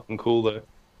fucking cool though.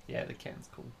 Yeah, the can's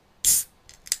cool.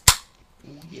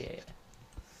 Ooh, yeah.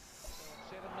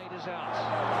 7 metres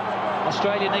out.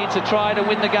 Australia needs a try to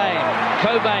win the game.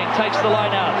 Cobain takes the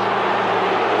line out.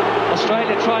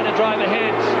 Australia trying to drive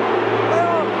ahead.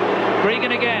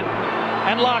 Gregan again.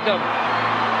 And Larkham.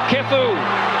 Kefu.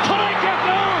 Try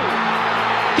Kefu!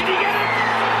 Did he get it?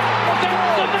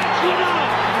 That's the match winner!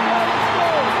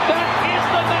 That is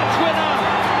the match winner!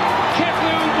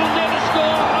 Kefu will never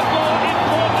score a more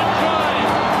important try.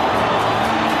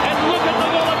 And look at the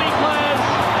Wallaby players.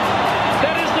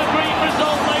 That is the dream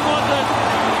result they wanted.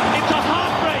 It's a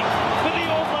heartbreak for the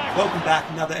All Blacks. Welcome back,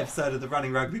 another episode of the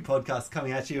Running Rugby podcast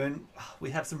coming at you, and we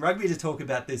have some rugby to talk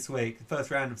about this week. The first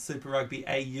round of Super Rugby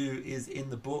AU is in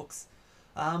the books,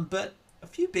 but a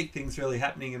few big things really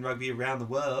happening in rugby around the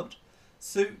world.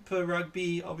 Super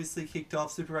Rugby obviously kicked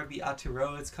off. Super Rugby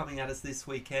Aotearoa is coming at us this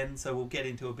weekend, so we'll get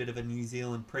into a bit of a New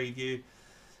Zealand preview.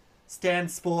 Stan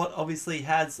Sport obviously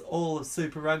has all of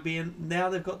Super Rugby, and now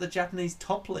they've got the Japanese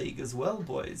Top League as well,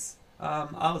 boys.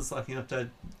 I was lucky enough to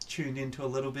tune into a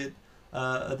little bit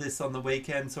of this on the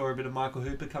weekend, saw a bit of Michael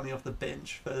Hooper coming off the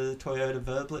bench for the Toyota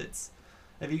Verblitz.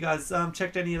 Have you guys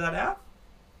checked any of that out?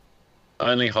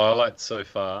 Only highlights so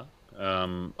far.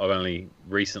 I've only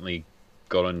recently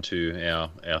got into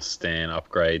our Stan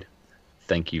upgrade.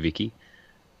 Thank you, Vicky.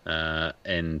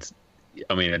 And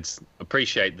I mean, it's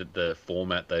appreciate that the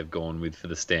format they've gone with for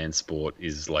the Stan Sport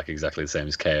is like exactly the same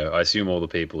as KO. I assume all the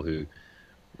people who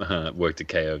worked at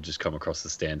KO have just come across the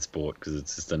Stan Sport because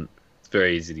it's just it's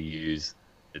very easy to use.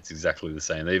 It's exactly the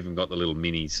same. They even got the little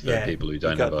minis for people who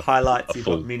don't have highlights. a You've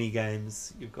full got mini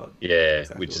games. You've got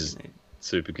exactly which is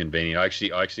super convenient. I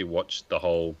actually watched the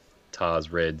whole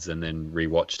Tars Reds and then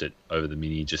rewatched it over the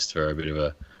mini just for a bit of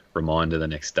a reminder the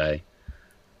next day,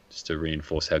 just to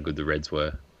reinforce how good the Reds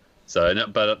were. So,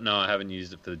 no, I haven't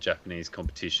used it for the Japanese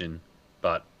competition.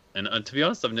 But to be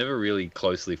honest, I've never really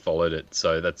closely followed it.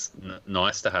 So that's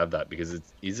nice to have that because it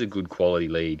is a good quality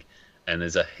league, and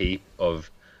there's a heap of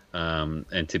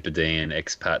Antipodean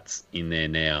expats in there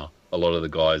now. A lot of the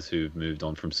guys who've moved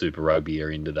on from Super Rugby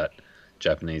are into that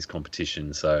Japanese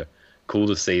competition. So cool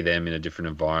to see them in a different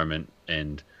environment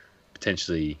and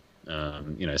potentially,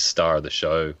 star of the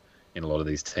show in a lot of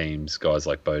these teams. Guys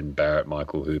like Beauden Barrett,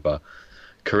 Michael Hooper,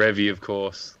 Karevi, of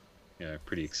course.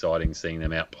 Pretty exciting seeing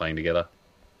them out playing together.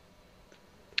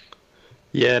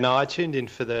 Yeah, no, I tuned in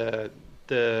for the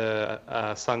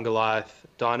Sun Goliath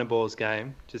Dynaballs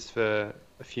game just for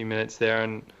a few minutes there,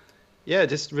 and yeah,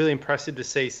 just really impressive to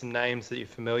see some names that you're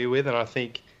familiar with, and I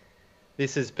think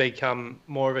this has become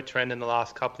more of a trend in the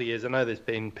last couple of years. I know there's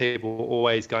been people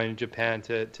always going to Japan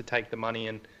to take the money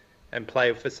and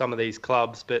play for some of these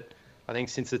clubs, but I think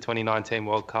since the 2019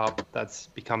 World Cup, that's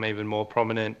become even more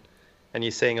prominent, and you're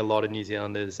seeing a lot of New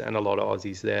Zealanders and a lot of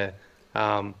Aussies there.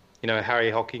 Harry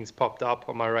Hockings popped up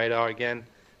on my radar again,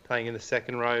 playing in the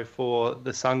second row for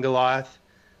the Sun Goliath,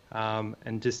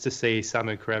 and just to see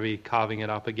Samu Karevi carving it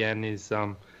up again is,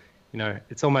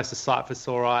 it's almost a sight for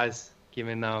sore eyes,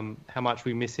 given how much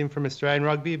we miss him from Australian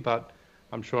rugby, but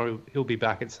I'm sure he'll be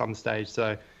back at some stage.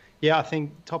 So, yeah, I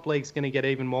think Top League's going to get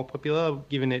even more popular,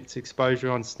 given its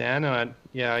exposure on Stan, and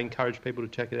I encourage people to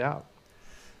check it out.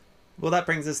 Well, that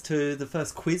brings us to the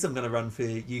first quiz I'm going to run for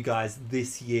you guys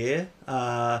this year.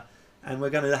 And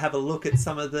we're going to have a look at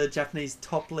some of the Japanese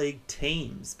Top League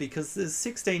teams, because there's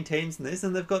 16 teams in this,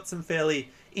 and they've got some fairly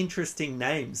interesting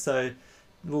names. So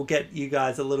we'll get you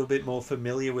guys a little bit more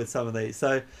familiar with some of these.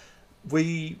 So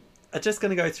we are just going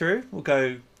to go through. We'll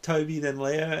go Toby, then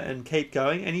Leo, and keep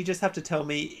going. And you just have to tell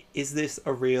me, is this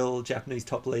a real Japanese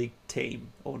Top League team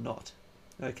or not?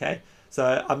 Okay?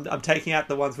 So I'm taking out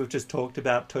the ones we've just talked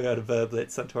about, Toyota Verblitz,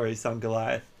 Suntory, Sun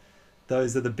Goliath.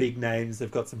 Those are the big names.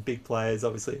 They've got some big players,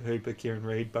 obviously Hooper, Kieran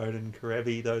Reid, Beauden,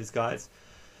 Karevi, those guys.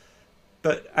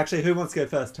 But actually, who wants to go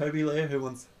first? Toby, Leo,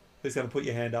 who's going to put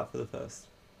your hand up for the first?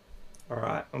 All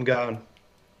right. I'm going.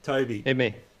 Toby. Hit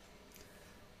me.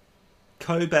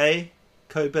 Kobe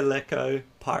Leko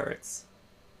Pirates.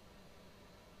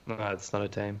 No, it's not a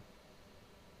team.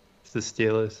 It's the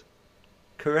Steelers.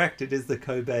 Correct. It is the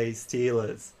Kobe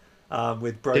Steelers.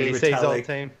 With Brody DC's old Retallick.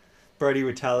 team. Brody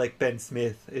Retallick, Ben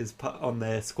Smith is on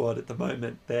their squad at the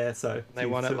moment there, so they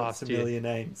won it last year. Familiar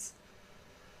names.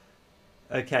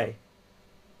 Okay.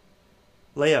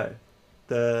 Leo,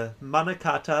 the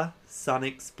Manakata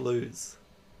Sunix Blues.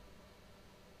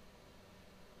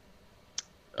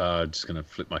 Just going to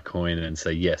flip my coin and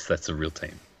say, yes, that's a real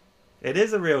team. It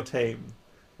is a real team.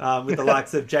 With the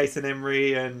likes of Jason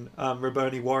Emery and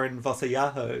Raboni Warren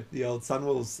Vosayaho, the old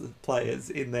Sunwolves players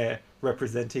in there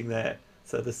representing there.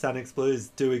 So the Sunix Blues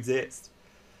do exist.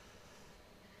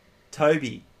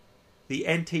 Toby, the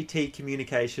NTT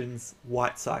Communications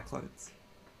White Cyclones.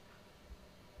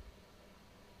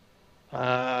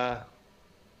 No,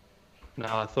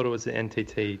 I thought it was the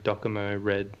NTT Docomo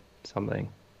Red something.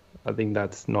 I think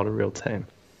that's not a real team.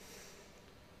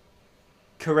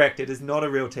 Correct. It is not a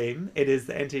real team. It is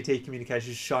the NTT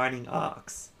Communications Shining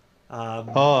Arcs.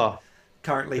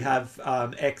 Currently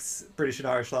have ex-British and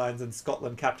Irish Lions and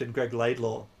Scotland captain Greg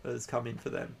Laidlaw has come in for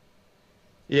them.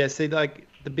 Yeah, see, like,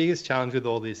 the biggest challenge with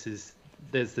all this is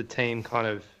there's the team kind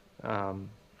of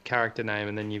character name,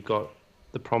 and then you've got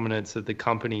the prominence of the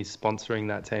companies sponsoring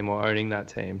that team or owning that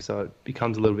team. So it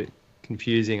becomes a little bit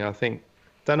confusing. I think,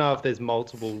 don't know if there's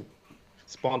multiple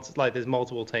sponsors, like there's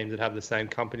multiple teams that have the same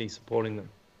company supporting them.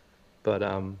 But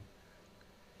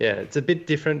yeah, it's a bit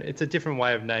different. It's a different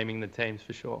way of naming the teams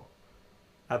for sure.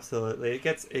 Absolutely.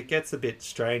 It gets a bit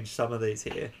strange, some of these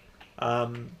here.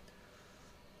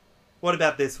 What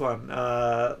about this one?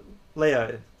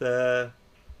 Leo, the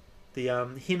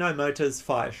Hino Motors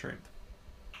Fire Shrimp.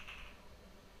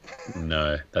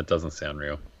 No, that doesn't sound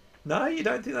real. No, you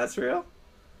don't think that's real?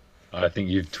 I think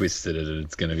you've twisted it, and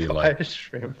it's going to be like Fire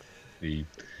shrimp. the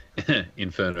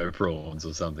Inferno prawns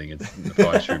or something. The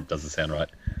fire shrimp doesn't sound right.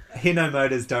 Hino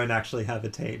Motors don't actually have a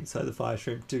team, so the Fire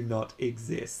Shrimp do not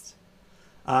exist.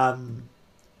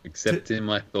 Except in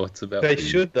my thoughts about They the-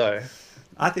 should, though.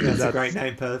 I think that's a That's great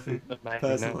name, amazing,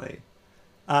 personally.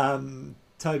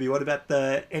 Toby, what about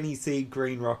the NEC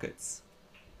Green Rockets?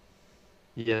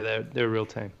 Yeah, they're a real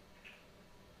team.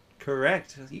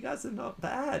 Correct. You guys are not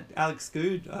bad. Alex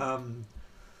Good,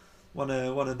 one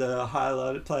of the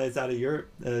highlighted players out of Europe,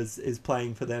 is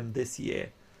playing for them this year.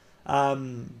 All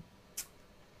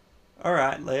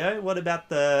right, Leo. What about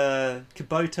the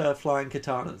Kubota Flying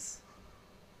Katanas?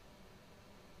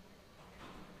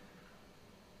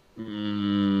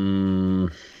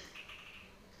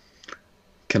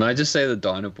 Can I just say the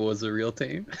Dynaboar's a real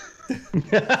team?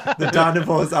 The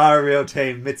Dynaboars are a real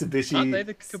team. Mitsubishi. Aren't they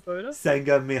the Kubota?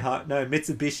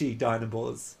 Mitsubishi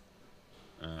Dynaboars.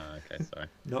 Okay, sorry.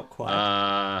 Not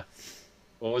quite.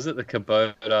 What was it? The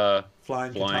Kubota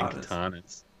Flying Katanas.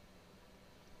 Katanas.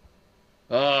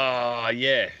 Oh,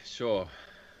 yeah, sure.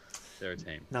 They're a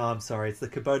team. No, I'm sorry. It's the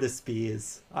Kubota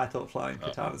Spears. I thought Flying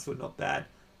Katanas were not bad.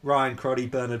 Ryan Crotty,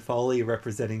 Bernard Foley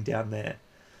representing down there.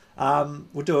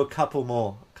 We'll do a couple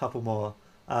more.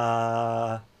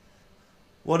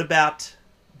 What about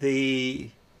the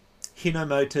Hino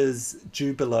Motors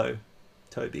Jubilo,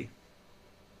 Toby?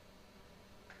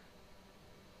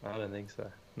 I don't think so.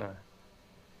 No.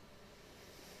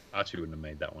 Archie wouldn't have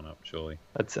made that one up, surely.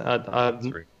 That's That's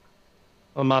real.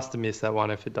 I must have missed that one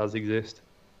if it does exist.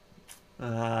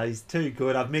 He's too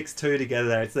good. I've mixed two together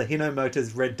there. It's the Hino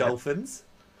Motors Red Dolphins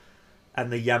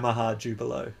and the Yamaha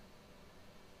Jubilo.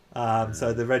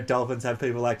 So the Red Dolphins have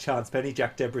people like Chance Penny,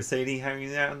 Jack Debrasini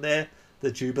hanging out there. The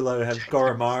Jubilo have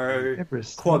Goromaro,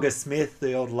 Quagga Smith,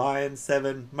 the old Lions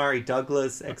 7, Murray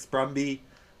Douglas, ex-Brumby.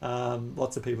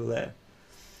 Lots of people there.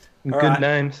 Good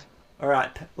names. All right,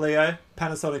 Leo,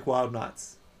 Panasonic Wild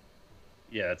Knights.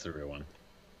 Yeah, that's a real one.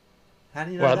 How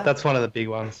do you know Well, that? that's one of the big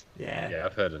ones. Yeah,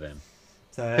 I've heard of them.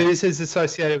 So, Who's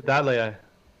associated with that, Leo?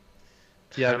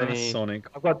 Do you have any? Panasonic.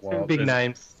 I've got two big there's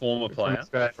names. Former from player.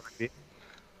 Australia rugby.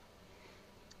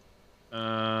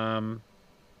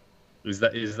 Is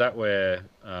that where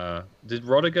did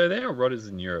Rodder go there, or Rodder's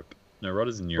in Europe? No,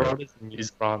 Rodder's in Europe. Brothers in Is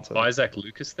France. I think. Isaac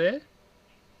Lucas there?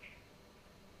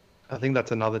 I think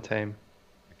that's another team.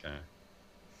 Okay.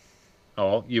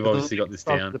 Oh, you've obviously got this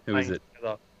down. Who is it?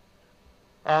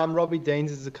 Robbie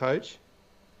Deans is the coach.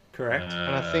 correct.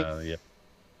 And I think Yeah.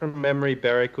 from memory,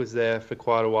 Berwick was there for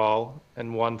quite a while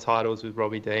and won titles with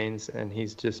Robbie Deans, and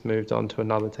he's just moved on to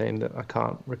another team that I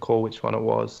can't recall which one it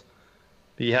was.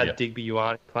 But you had Yeah. Digby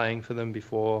Ioane playing for them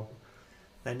before.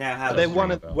 They now have They Doesn't won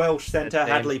ring a it. bell. Welsh centre Team.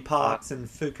 Hadley Parks and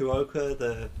Fukuoka,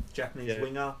 the Japanese Yeah.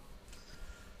 winger.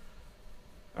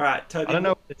 All right, Toby. I don't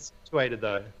know if it's situated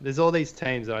though. There's all these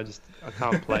teams that I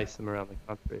can't place them around the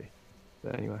country.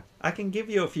 But anyway, I can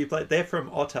give you a few players. They're from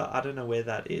Otta. I don't know where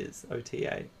that is.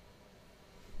 OTA.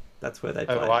 That's where they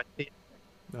play.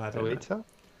 No, I don't know. Oita?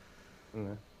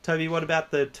 No. Toby, what about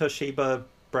the Toshiba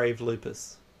Brave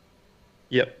Lupus?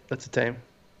 Yep, that's a team.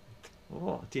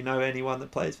 Oh, do you know anyone that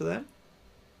plays for them?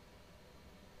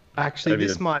 Actually, Maybe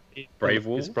this the might be Brave the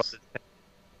Wolves? Lucas Brothers team.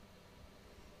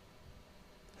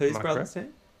 Whose Am I brothers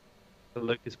team? The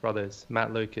Lucas brothers,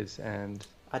 Matt Lucas and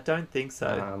I don't think so.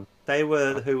 um, They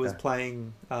were who was okay.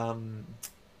 playing Toyota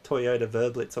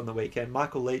Verblitz on the weekend.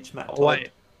 Michael Leach, Matt Todd wait.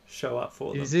 show up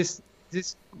for them. Is this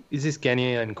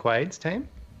Genia and Quaid's team?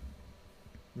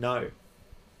 No.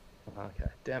 Okay,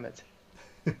 damn it.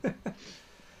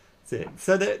 That's it.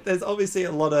 So there's obviously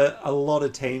a lot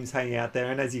of teams hanging out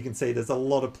there, and as you can see, there's a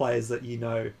lot of players that you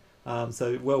know.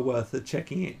 So well worth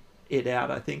checking it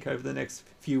out. I think over the next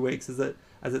few weeks as it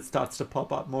starts to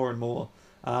pop up more and more.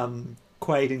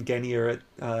 Quaid and Genny are at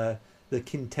the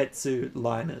Kintetsu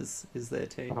Liners is their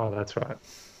team. Oh, that's right.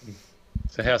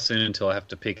 So how soon until I have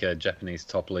to pick a Japanese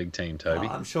top league team, Toby?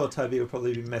 I'm sure Toby will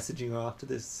probably be messaging you after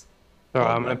this. All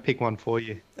right, I'm going to pick one for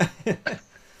you.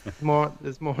 There's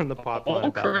more in the pipeline.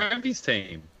 Oh, Karavi's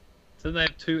team. So they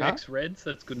have two ex-Reds?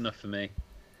 That's good enough for me.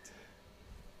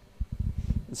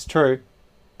 It's true.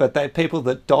 But they're people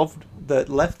that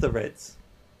left the Reds.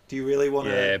 Do you really want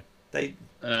to... Yeah.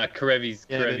 Karavi's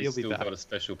still back. got a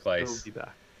special place. He'll be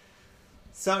back.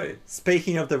 So,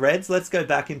 speaking of the Reds, let's go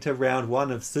back into round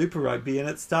one of Super Rugby, and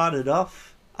it started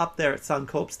off up there at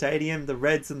Suncorp Stadium, the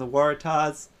Reds and the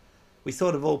Waratahs. We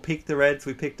sort of all picked the Reds,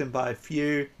 we picked them by a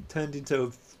few, turned into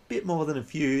a bit more than a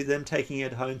few, them taking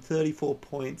it home, 34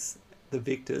 points, the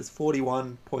victors,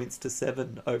 41 points to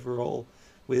 7 overall,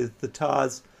 with the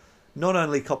Tars not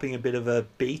only copying a bit of a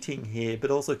beating here,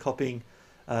 but also copying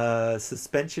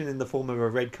suspension in the form of a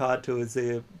red card to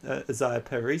Isaiah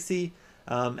Parisi,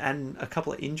 and a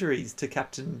couple of injuries to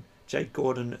captain Jake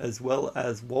Gordon as well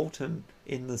as Walton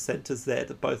in the centres there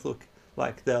that both look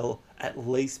like they'll at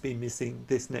least be missing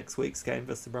this next week's game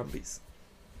versus the Brumbies.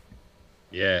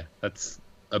 Yeah, that's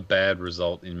a bad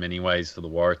result in many ways for the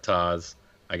Waratahs.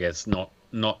 I guess not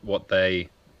what they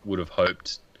would have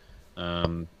hoped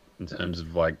in terms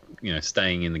of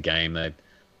staying in the game. They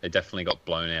definitely got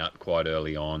blown out quite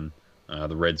early on.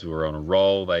 The Reds were on a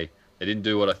roll. They didn't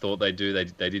do what I thought they'd do.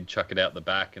 They did chuck it out the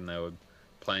back, and they were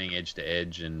playing edge to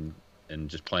edge and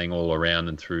just playing all around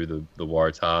and through the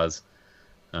Waratahs.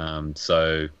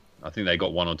 So I think they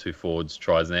got one or two forwards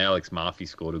tries, and Alex Murphy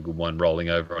scored a good one, rolling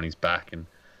over on his back and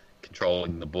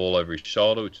controlling the ball over his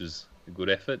shoulder, which was a good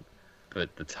effort.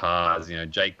 But the Tars,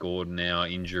 Jake Gordon now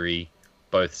injury,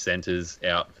 both centres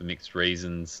out for mixed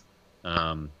reasons.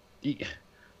 The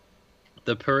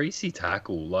Parisi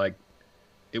tackle,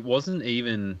 it wasn't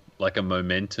even like a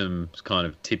momentum kind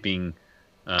of tipping,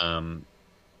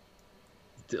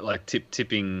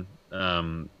 tipping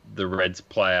the Reds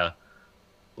player,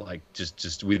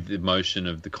 just with the motion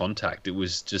of the contact. It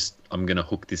was just, I'm going to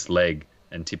hook this leg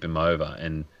and tip him over,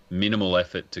 and minimal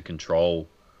effort to control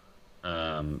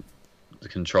him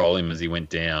as he went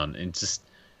down. And just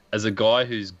as a guy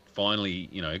who's finally,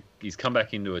 he's come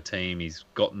back into a team, he's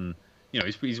gotten,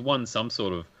 he's won some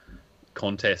sort of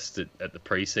contest at the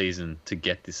preseason to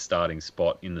get this starting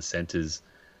spot in the centres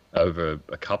over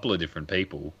a couple of different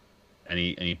people, and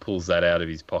he pulls that out of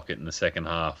his pocket in the second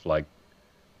half.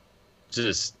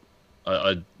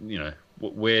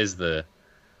 Where's the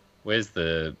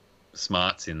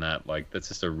smarts in that? That's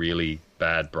just a really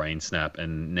bad brain snap,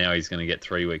 and now he's going to get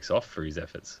 3 weeks off for his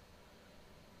efforts.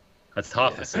 That's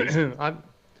half a season.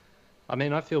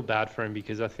 I feel bad for him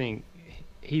because I think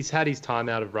he's had his time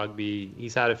out of rugby.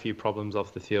 He's had a few problems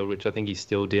off the field, which I think he's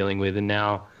still dealing with. And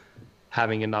now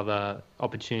having another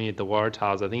opportunity at the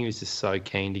Waratahs, I think he was just so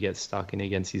keen to get stuck in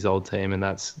against his old team, and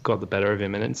that's got the better of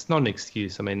him. And it's not an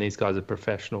excuse. I mean, these guys are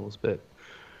professionals, but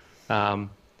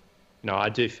I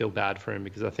do feel bad for him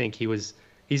because I think he's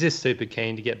just super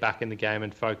keen to get back in the game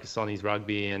and focus on his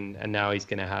rugby, and now he's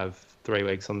going to have 3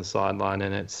 weeks on the sideline,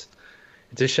 and it's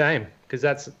a shame because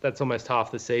that's almost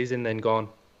half the season then gone.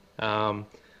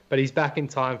 But he's back in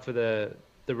time for the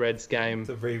Reds game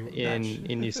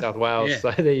in New South Wales. Yeah.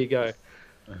 So there you go.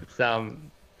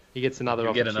 He gets another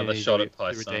opportunity. Get another shot at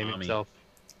to redeem himself.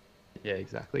 Yeah,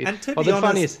 exactly. And the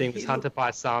funniest thing was Hunter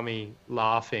Paisami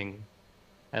laughing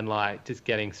and just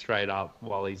getting straight up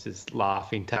while he's just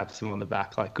laughing, taps him on the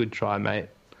back good try, mate.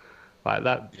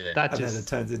 That and just then it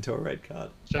turns into a red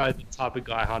card. Shows the type of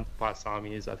guy Hunter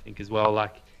Paisami is, I think, as well.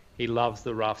 He loves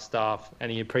the rough stuff,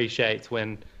 and he appreciates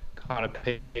when kind of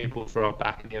people throw it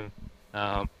back at him.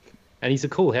 And he's a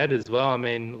cool head as well. I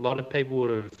mean, a lot of people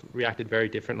would have reacted very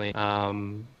differently,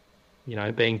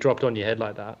 being dropped on your head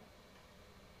like that.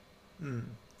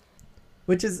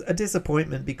 Which is a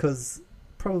disappointment because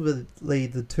probably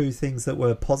the two things that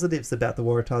were positives about the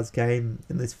Waratahs game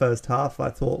in this first half, I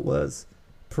thought, was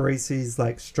Parisi's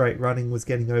straight running was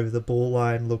getting over the ball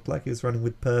line, looked like he was running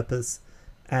with purpose,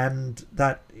 and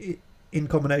that in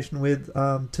combination with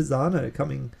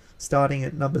Tizano starting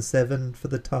at number 7 for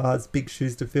the Tars, big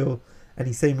shoes to fill, and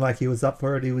he seemed like he was up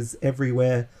for it. He was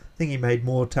everywhere. I think he made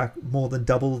more than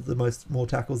double more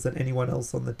tackles than anyone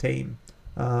else on the team.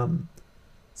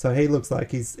 So he looks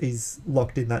like he's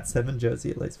locked in that 7 jersey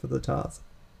at least for the Tars.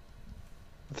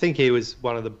 I think he was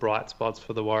one of the bright spots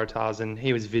for the Waratahs, and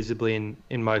he was visibly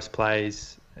in most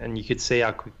plays and you could see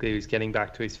how quickly he was getting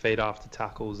back to his feet after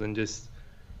tackles and just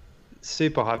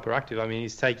super hyperactive. I mean,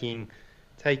 he's taking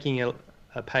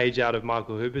a page out of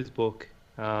Michael Hooper's book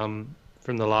from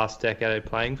the last decade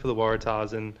playing for the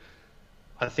Waratahs, and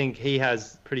I think he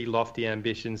has pretty lofty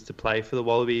ambitions to play for the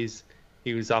Wallabies.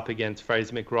 He was up against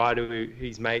Fraser McReight, who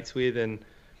he's mates with, and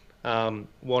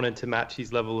wanted to match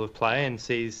his level of play, and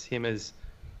sees him as,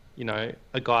 you know,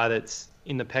 a guy that's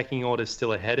in the pecking order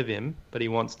still ahead of him, but he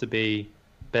wants to be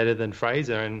better than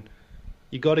Fraser. And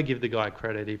you got to give the guy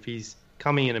credit. If he's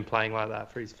coming in and playing like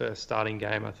that for his first starting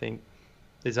game, I think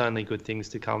there's only good things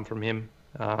to come from him.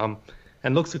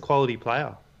 And looks a quality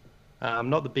player.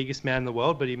 Not the biggest man in the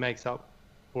world, but he makes up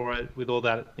for it with all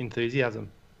that enthusiasm.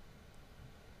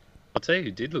 I'll tell you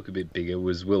who did look a bit bigger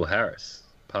was Will Harris,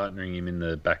 partnering him in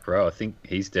the back row. I think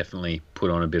he's definitely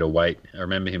put on a bit of weight. I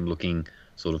remember him looking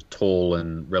sort of tall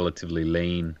and relatively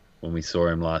lean when we saw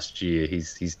him last year.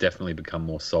 He's definitely become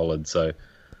more solid. So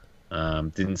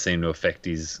didn't seem to affect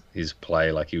his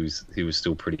play. Like he was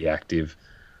still pretty active.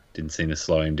 Didn't seem to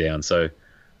slow him down. So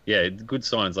yeah, good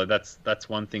signs. Like that's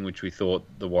one thing which we thought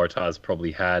the Waratahs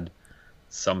probably had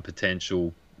some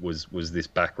potential was this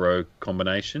back row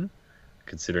combination,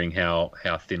 considering how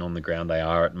thin on the ground they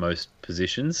are at most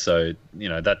positions. So, you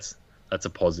know, that's a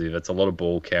positive. It's a lot of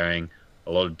ball carrying,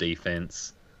 a lot of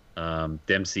defense.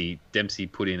 Dempsey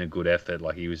put in a good effort.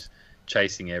 Like he was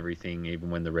chasing everything, even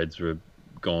when the Reds were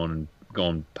gone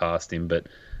past him. But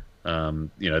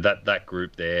you know, that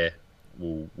group there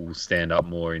will stand up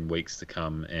more in weeks to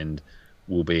come and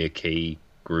will be a key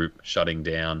group shutting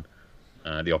down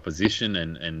the opposition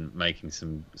and making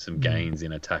some gains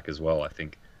in attack as well, I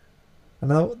think.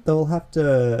 And they'll have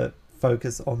to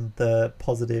focus on the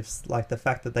positives, like the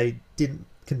fact that they didn't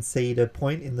concede a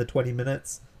point in the 20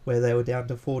 minutes where they were down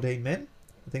to 14 men.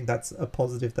 I think that's a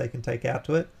positive they can take out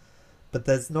to it. But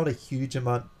there's not a huge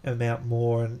amount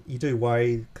more, and you do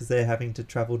worry because they're having to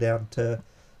travel down to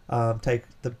take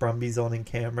the Brumbies on in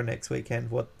Canberra next weekend,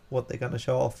 what they're going to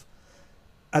show off.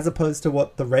 As opposed to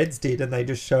what the Reds did, and they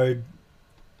just showed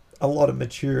a lot of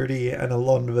maturity and a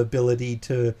lot of ability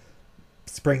to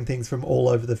spring things from all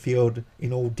over the field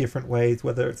in all different ways,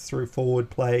 whether it's through forward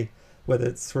play, whether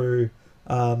it's through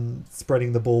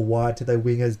spreading the ball wide to their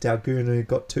wingers. Dalguna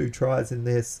got 2 tries in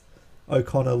this.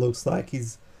 O'Connor looks like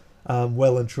he's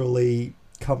well and truly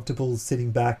comfortable sitting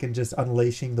back and just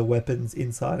unleashing the weapons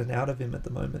inside and out of him at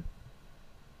the moment.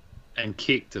 And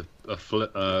kicked a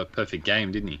perfect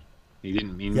game, didn't he? He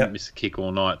didn't miss a kick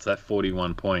all night. So that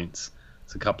 41 points,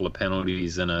 it's a couple of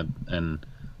penalties and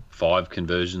 5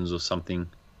 conversions or something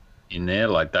in there.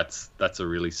 Like that's a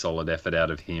really solid effort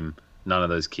out of him. None of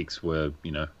those kicks were,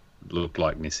 you know, looked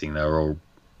like missing. They were all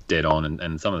dead on,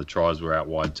 and some of the tries were out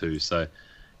wide too. So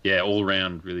yeah, all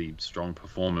round really strong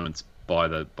performance by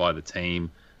the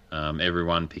team.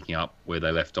 Everyone picking up where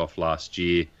they left off last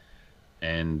year,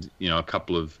 and you know, a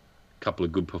couple of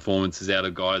good performances out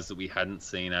of guys that we hadn't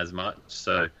seen as much.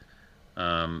 So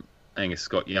Angus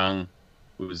Scott Young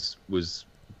was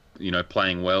you know,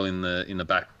 playing well in the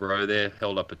back row there,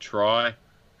 held up a try,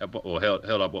 or held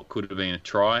up what could have been a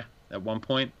try at one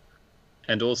point.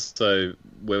 And also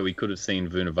where we could have seen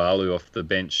Vunivalu off the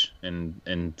bench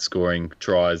and scoring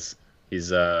tries,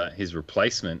 his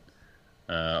replacement,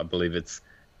 I believe it's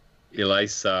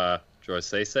Ilaisa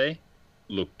Joycese,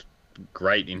 looked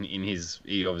great in his.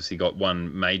 He obviously got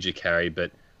one major carry,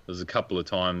 but there was a couple of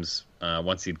times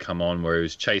once he'd come on where he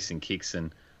was chasing kicks,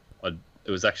 and it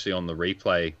was actually on the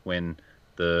replay when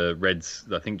the Reds,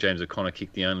 I think James O'Connor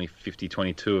kicked the only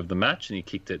 50-22 of the match, and he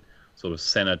kicked it sort of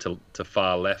centre to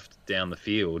far left down the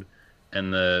field,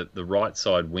 and the right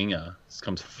side winger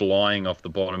comes flying off the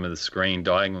bottom of the screen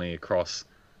diagonally across.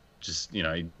 Just, you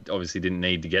know, he obviously didn't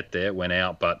need to get there, went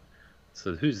out, but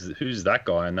so who's that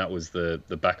guy? And that was the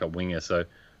backup winger. So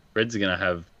Reds are going to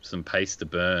have some pace to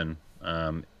burn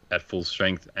at full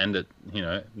strength, and at you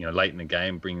know late in the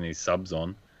game bringing these subs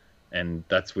on, and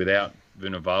that's without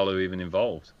Vunivalu even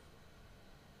involved.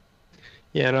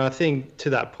 Yeah, and I think to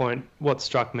that point, what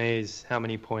struck me is how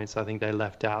many points I think they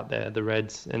left out there, the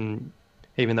Reds, and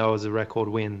even though it was a record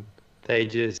win, they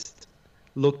just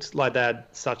looked like they had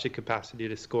such a capacity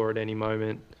to score at any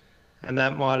moment. And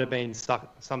that might have been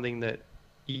something that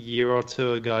a year or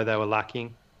two ago they were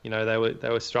lacking. You know, they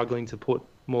were struggling to put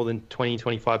more than 20,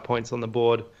 25 points on the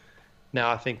board.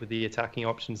 Now I think with the attacking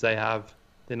options they have,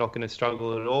 they're not going to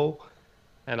struggle at all.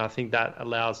 And I think that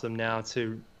allows them now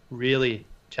to really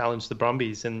challenge the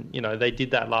Brumbies. And, you know, they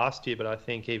did that last year, but I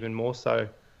think even more so.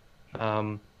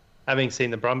 Having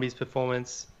seen the Brumbies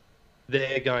performance,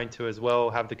 they're going to as well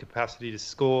have the capacity to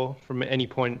score from any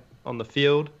point on the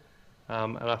field.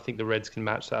 and I think the Reds can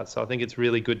match that. So I think it's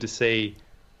really good to see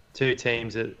two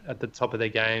teams at the top of their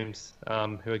games who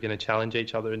are going to challenge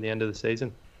each other in the end of the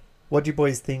season. What do you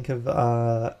boys think of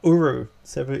Uru,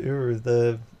 Sevu Uru,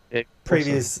 the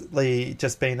previously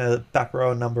just been a back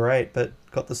row number 8, but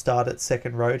got the start at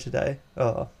second row today,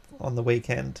 on the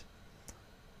weekend.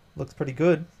 Looks pretty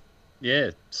good.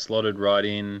 Yeah, slotted right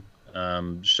in,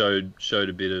 showed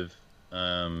a bit of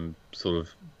sort of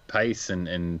pace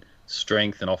and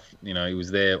strength, and he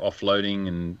was there offloading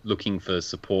and looking for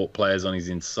support players on his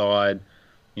inside,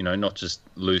 not just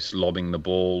loose lobbing the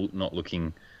ball, not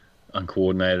looking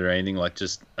uncoordinated or anything, like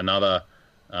just another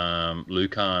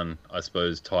Lucan, I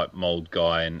suppose, type mold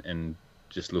guy, and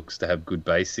just looks to have good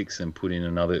basics and put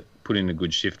in a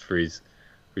good shift for his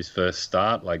first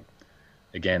start. Like,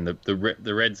 again,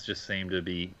 the Reds just seem to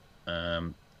be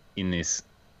in this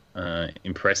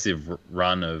impressive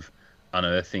run of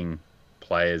unearthing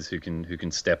players who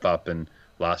can step up. And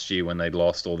last year, when they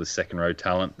lost all the second row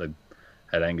talent, they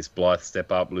had Angus Blythe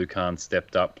step up, Lucan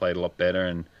stepped up, played a lot better,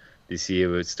 and this year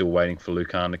we're still waiting for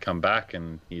Lucan to come back,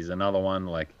 and he's another one.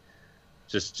 Like,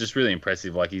 just really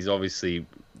impressive. Like, he's obviously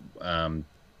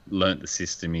learnt the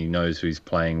system. He knows who he's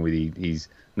playing with. He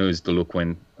knows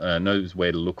knows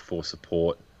where to look for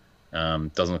support.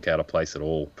 Doesn't look out of place at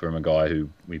all from a guy who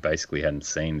we basically hadn't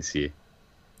seen this year.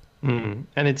 And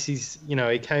it's his,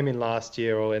 he came in last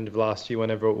year or end of last year,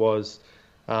 whenever it was,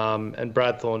 and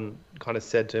Brad Thorne kind of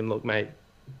said to him, "Look, mate,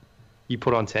 you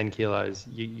put on 10 kilos,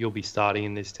 you'll be starting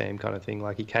in this team," kind of thing.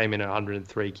 Like, he came in at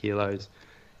 103 kilos.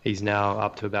 He's now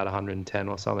up to about 110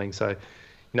 or something. So,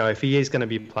 if he is going to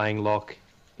be playing lock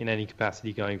in any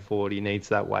capacity going forward, he needs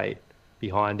that weight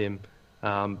behind him.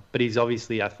 But he's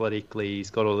obviously athletically, he's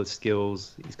got all the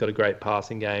skills, he's got a great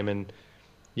passing game, and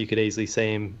you could easily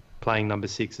see him playing number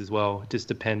 6 as well. It just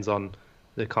depends on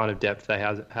the kind of depth they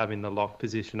have in the lock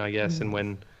position, I guess, and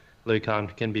when Lucan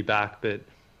can be back. But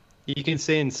you can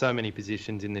see in so many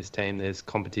positions in this team there's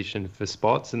competition for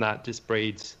spots, and that just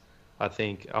breeds, I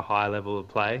think, a high level of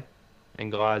play.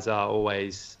 And guys are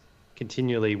always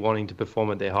continually wanting to perform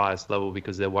at their highest level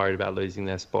because they're worried about losing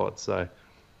their spots. So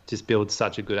just builds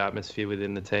such a good atmosphere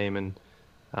within the team. And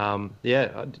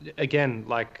again,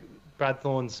 like, Brad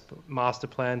Thorne's master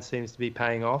plan seems to be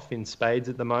paying off in spades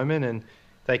at the moment, and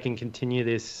they can continue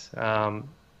this.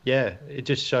 It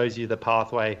just shows you the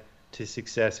pathway to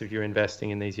success if you're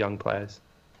investing in these young players.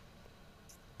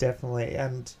 Definitely,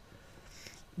 and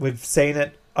we've seen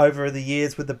it over the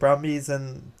years with the Brumbies,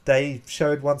 and they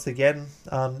showed once again,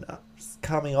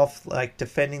 coming off, like,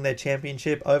 defending their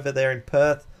championship over there in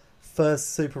Perth.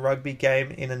 First Super Rugby game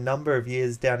in a number of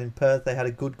years down in Perth. They had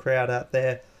a good crowd out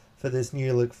there for this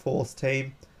new Luke Force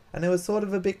team, and it was sort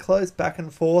of a bit close back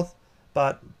and forth,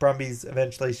 but Brumbies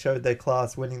eventually showed their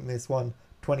class, winning this one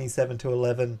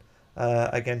 27-11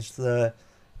 against the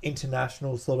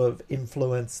international sort of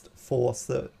influenced Force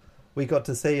that we got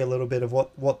to see a little bit of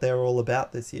what they're all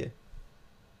about this year.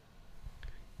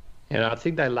 Yeah, I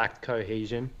think they lacked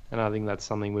cohesion, and I think that's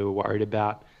something we were worried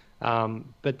about.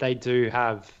 But they do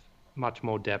have much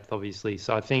more depth, obviously.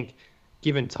 So I think,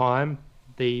 given time,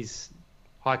 these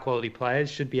high-quality players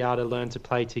should be able to learn to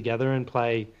play together and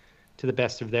play to the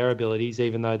best of their abilities,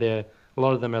 even though a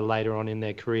lot of them are later on in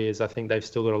their careers. I think they've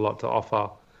still got a lot to offer.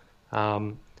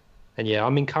 I'm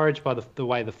encouraged by the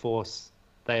way the Force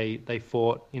they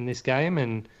fought in this game,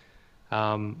 and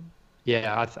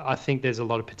I think there's a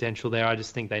lot of potential there. I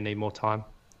just think they need more time.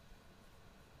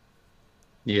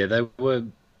 Yeah, they were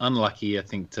unlucky, I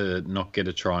think, to not get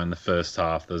a try in the first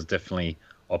half. There was definitely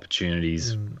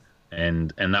opportunities,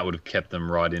 and that would have kept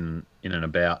them right in and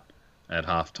about at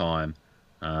half time.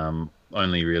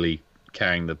 Only really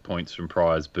carrying the points from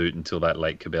Pryor's boot until that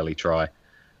late Cabelli try,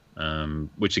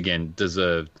 which again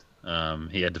deserved.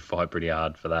 He had to fight pretty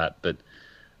hard for that, but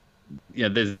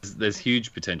there's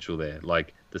huge potential there.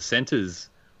 Like, the centres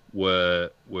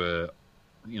were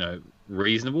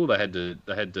reasonable. They had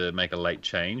to make a late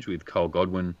change with Cole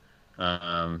Godwin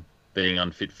being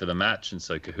unfit for the match, and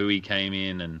so Kahui came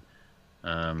in, and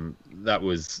that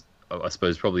was, I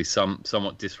suppose, probably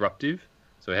somewhat disruptive.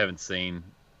 So we haven't seen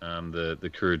the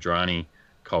Kurudrani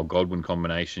Cole Godwin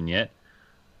combination yet,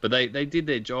 but they did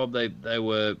their job. They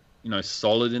were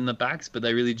solid in the backs, but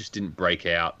they really just didn't break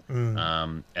out.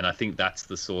 And I think that's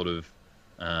the sort of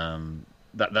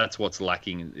that's what's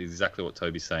lacking. Exactly what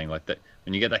Toby's saying. Like, that,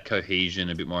 when you get that cohesion,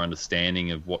 a bit more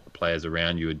understanding of what the players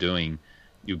around you are doing,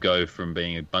 you go from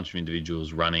being a bunch of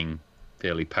individuals running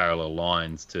fairly parallel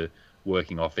lines to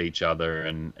working off each other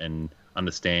and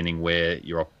understanding where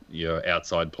your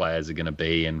outside players are going to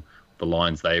be and the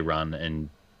lines they run, and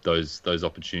those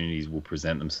opportunities will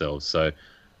present themselves. So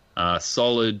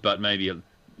Solid, but maybe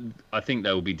I think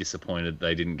they will be disappointed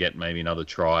they didn't get maybe another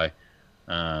try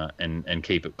and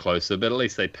keep it closer. But at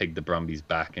least they pegged the Brumbies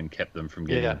back and kept them from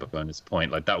getting a bonus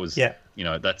point. Like that was,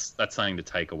 that's something to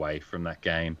take away from that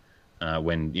game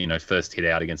when first hit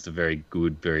out against a very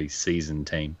good, very seasoned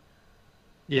team.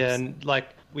 Yeah, and like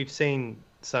we've seen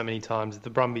so many times, if the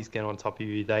Brumbies get on top of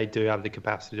you, they do have the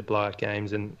capacity to blow out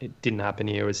games, and it didn't happen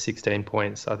here. It was 16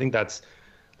 points. I think that's,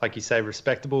 like you say,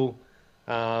 respectable.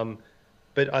 But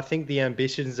I think the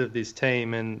ambitions of this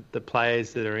team and the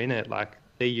players that are in it, like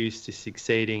they're used to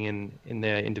succeeding in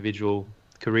their individual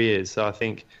careers. So I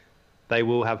think they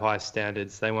will have high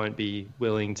standards. They won't be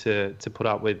willing to put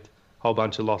up with a whole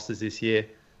bunch of losses this year.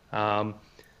 And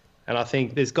I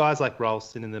think there's guys like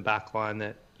Ralston in the back line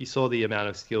that you saw the amount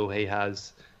of skill he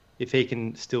has. If he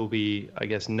can still be, I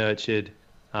guess, nurtured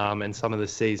and some of the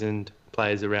seasoned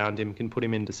players around him can put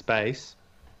him into space,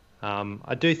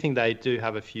 I do think they do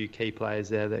have a few key players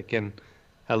there that can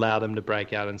allow them to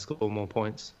break out and score more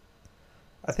points.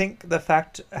 I think the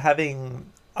fact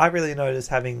I really noticed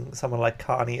having someone like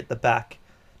Carney at the back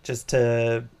just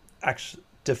to actually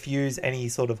diffuse any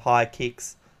sort of high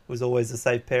kicks was always a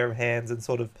safe pair of hands and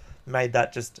sort of made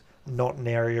that just not an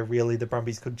area really the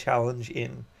Brumbies could challenge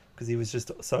in because he was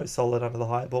just so solid under the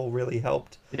high ball, really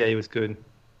helped. Yeah, he was good.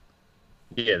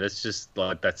 Yeah, that's just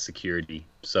like that security.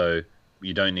 So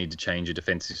you don't need to change your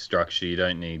defensive structure. You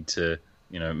don't need to,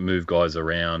 move guys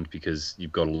around because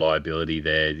you've got a liability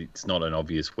there. It's not an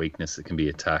obvious weakness that can be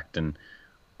attacked. And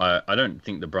I don't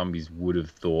think the Brumbies would have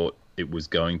thought it was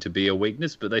going to be a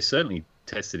weakness, but they certainly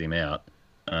tested him out.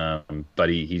 But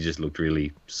he just looked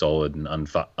really solid and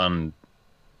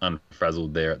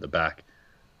unfrazzled there at the back.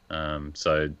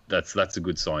 So that's a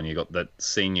good sign. You got that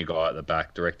senior guy at the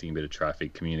back directing a bit of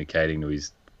traffic, communicating to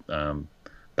his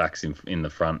backs in the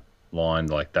front line.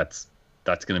 Like that's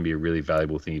going to be a really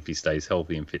valuable thing if he stays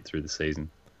healthy and fit through the season.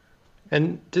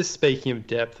 And just speaking of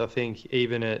depth, I think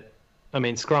even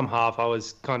scrum half, I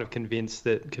was kind of convinced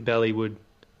that Cabelli would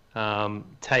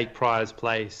take Pryor's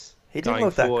place. He didn't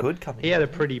look forward. That good coming. He had a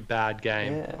pretty bad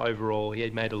game overall. He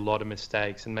had made a lot of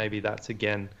mistakes, and maybe that's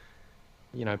again,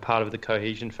 part of the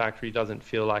cohesion factor. He doesn't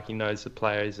feel like he knows the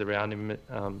players around him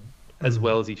as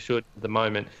well as he should at the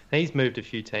moment. And he's moved a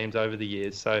few teams over the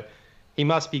years, so he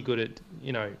must be good at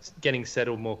getting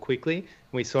settled more quickly. And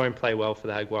we saw him play well for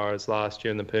the Jaguars last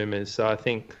year in the Pumas, so I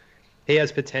think he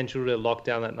has potential to lock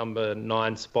down that number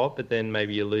 9 spot. But then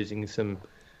maybe you're losing some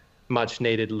much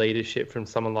needed leadership from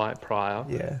someone like Pryor.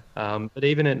 Yeah. But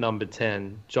even at number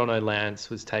 10, Jono Lance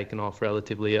was taken off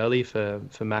relatively early for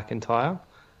McIntyre.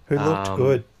 Who looked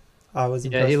good. I was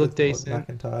impressed he looked with decent. What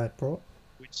McIntyre brought.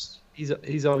 Which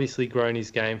he's obviously grown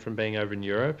his game from being over in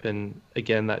Europe, and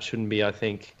again that shouldn't be, I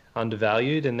think,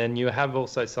 undervalued. And then you have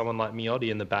also someone like Miotti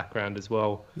in the background as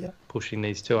well, pushing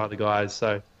these two other guys.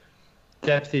 So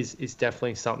depth is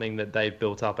definitely something that they've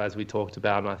built up, as we talked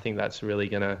about, and I think that's really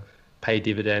going to pay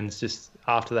dividends just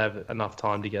after they have enough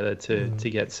time together to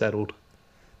get settled.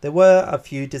 There were a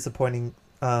few disappointing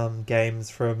games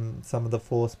from some of the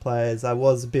Force players. I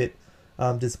was a bit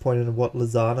disappointed in what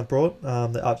Lozana brought.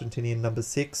 The Argentinian number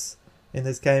 6 in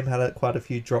this game had quite a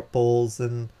few drop balls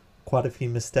and quite a few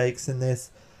mistakes in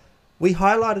this. We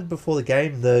highlighted before the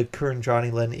game the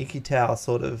Kurandrani-Len Ikitau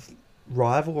sort of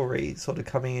rivalry sort of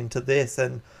coming into this,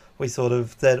 and we sort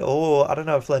of said, I don't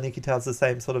know if Len Ikitau's the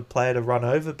same sort of player to run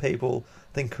over people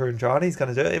I think Kurandrani's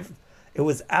going to do. It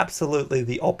was absolutely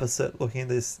the opposite looking at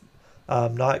this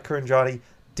night. Kurandrani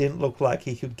didn't look like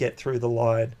he could get through the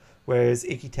line, whereas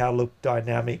Ikitau looked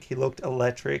dynamic. He looked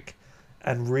electric,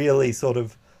 and really sort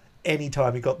of any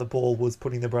time he got the ball was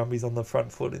putting the Brumbies on the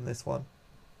front foot in this one.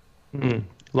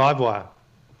 Live wire.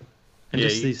 And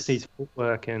just his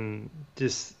footwork and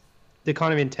just the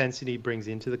kind of intensity he brings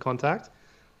into the contact.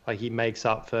 Like he makes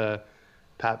up for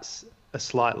perhaps a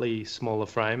slightly smaller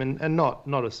frame and not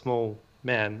a small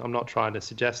man. I'm not trying to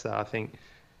suggest that. I think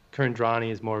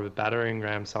Kurandrani is more of a battering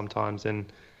ram sometimes,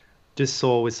 and just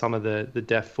saw with some of the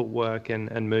deft footwork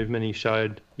and movement he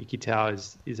showed,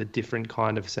 Ikitau is a different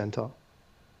kind of centre.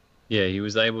 Yeah, he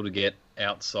was able to get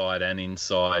outside and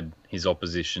inside his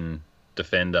opposition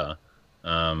defender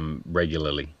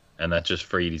regularly, and that just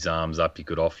freed his arms up. He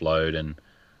could offload and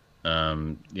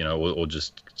or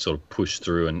just sort of push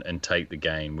through and take the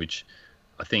game, which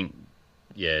I think,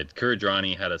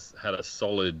 Kurandrani had a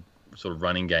solid sort of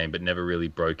running game, but never really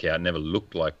broke out, never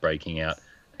looked like breaking out,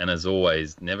 and as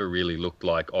always, never really looked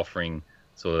like offering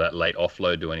sort of that late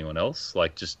offload to anyone else.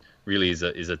 Like just really is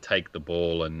a take the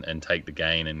ball and take the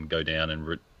gain and go down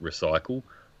and recycle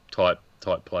type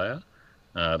player.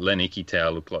 Len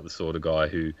Ikitau looked like the sort of guy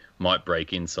who might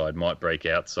break inside, might break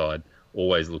outside,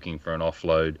 always looking for an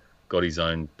offload, got his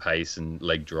own pace and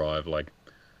leg drive. Like,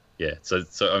 yeah, so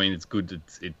I mean, it's good.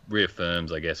 It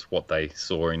reaffirms, I guess, what they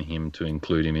saw in him to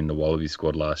include him in the Wallaby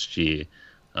squad last year.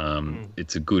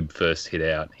 It's a good first hit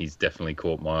out. He's definitely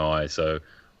caught my eye. So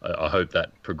I hope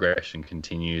that progression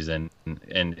continues. And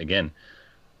again,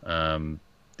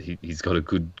 he's got a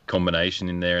good combination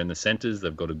in there in the centres.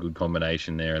 They've got a good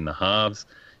combination there in the halves.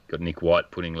 Got Nick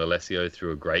White putting Lalesio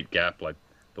through a great gap. Like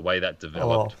the way that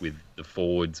developed with the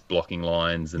forwards blocking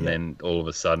lines, and then all of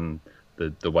a sudden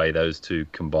the way those two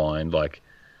combined, like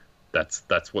that's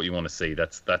what you want to see.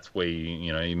 That's where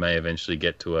you may eventually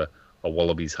get to a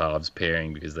Wallabies halves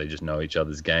pairing, because they just know each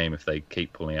other's game if they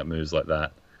keep pulling out moves like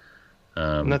that.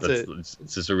 It's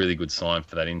just a really good sign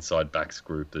for that inside backs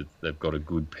group that they've got a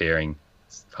good pairing,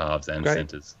 halves and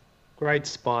centres. Great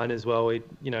spine as well.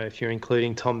 If you're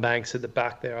including Tom Banks at the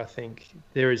back there, I think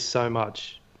there is so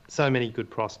many good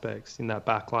prospects in that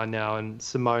back line now. And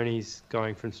Simone's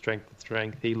going from strength to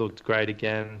strength. He looked great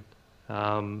again.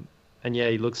 And yeah,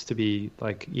 he looks to be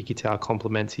like Ikitau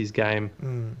complements his game.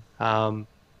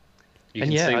 You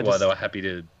can see why they were happy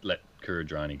to let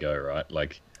Kuridrani go, right?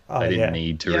 Like, they didn't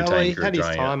need to retain Kuridrani. He had his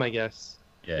time, I guess.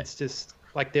 Yeah. It's just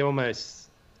like they're almost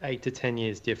 8 to 10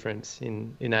 years difference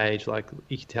in age. Like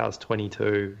Ikitau's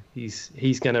 22.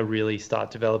 He's going to really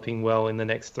start developing well in the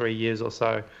next 3 years or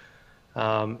so.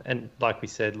 And like we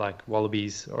said, like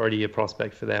Wallabies already a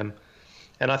prospect for them.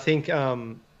 And I think,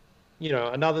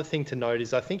 another thing to note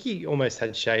is I think he almost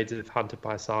had shades of Hunter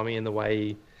Paisami in the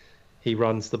way he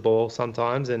runs the ball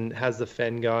sometimes and has the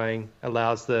fen going,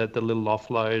 allows the little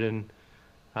offload,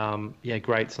 and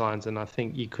great signs. And I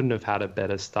think you couldn't have had a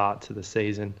better start to the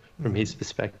season from his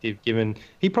perspective, given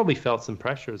he probably felt some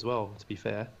pressure as well, to be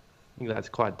fair. I think that's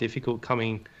quite difficult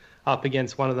coming up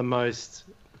against one of the most,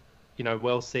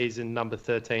 well-seasoned number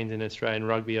 13s in Australian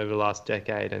rugby over the last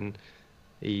decade, and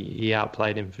he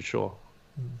outplayed him for sure.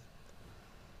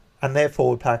 And their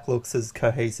forward pack looks as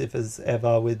cohesive as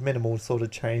ever, with minimal sort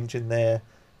of change in there.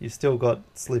 You've still got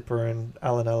Slipper and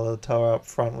Alan Alatoa up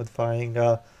front with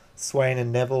Fainga. Swain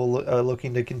and Neville are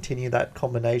looking to continue that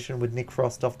combination with Nick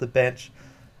Frost off the bench.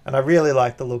 And I really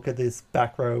like the look of this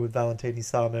back row with Valentini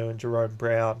Samu and Jerome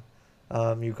Brown.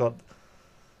 You've got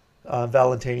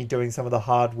Valentini doing some of the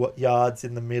hard yards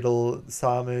in the middle.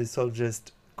 Samu sort of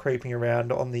just creeping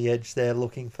around on the edge there,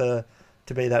 looking to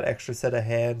be that extra set of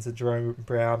hands, and Jerome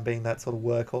Brown being that sort of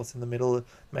workhorse in the middle,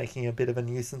 making a bit of a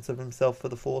nuisance of himself for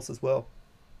the Force as well.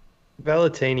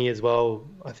 Valentini as well,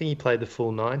 I think he played the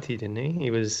full 90, didn't he?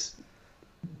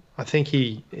 I think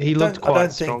he looked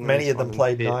quite strong. I don't think many of them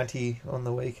played 90 on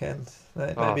the weekend.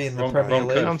 Maybe in the Premier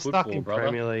League. I'm stuck in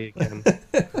Premier League again.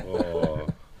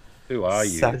 Who are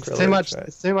you? There's too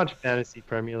much fantasy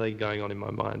Premier League going on in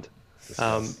my mind.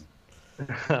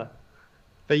 But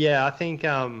yeah, I think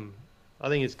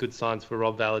it's good signs for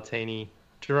Rob Valentini.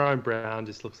 Jerome Brown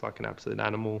just looks like an absolute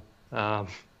animal.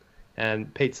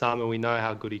 And Pete Samu, we know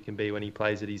how good he can be when he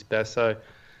plays at his best. So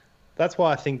that's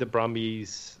why I think the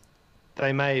Brumbies,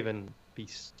 they may even be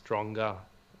stronger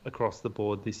across the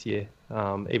board this year,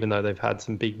 even though they've had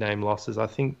some big name losses. I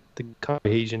think the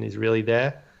cohesion is really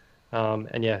there.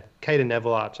 And yeah, Caden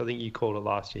Neville-Arch, I think you called it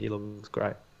last year. He looks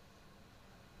great.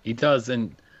 He does,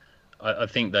 and I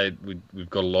think we've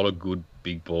got a lot of good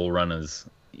big ball runners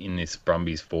in this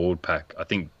Brumbies forward pack. I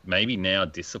think maybe now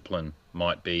discipline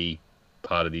might be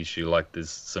part of the issue. Like,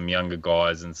 there's some younger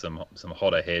guys and some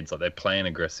hotter heads. Like, they play an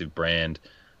aggressive brand.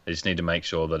 They just need to make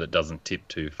sure that it doesn't tip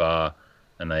too far,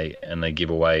 and they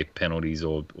give away penalties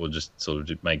or just sort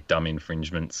of make dumb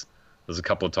infringements. There's a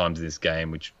couple of times in this game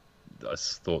which I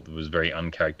thought was very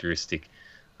uncharacteristic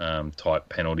type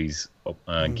penalties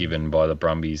given by the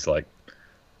Brumbies. Like,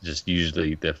 just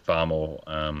usually they're far more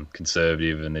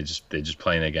conservative, and they're just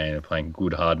playing their game. They're playing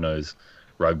good hard nosed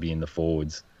rugby in the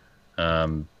forwards.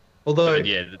 Although,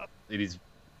 yeah, it is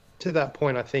to that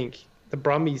point. I think the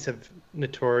Brumbies have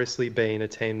notoriously been a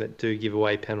team that do give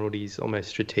away penalties almost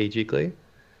strategically.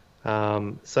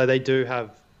 So they do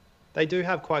have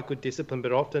quite good discipline,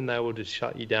 but often they will just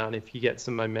shut you down if you get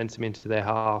some momentum into their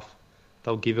half.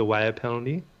 They'll give away a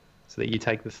penalty so that you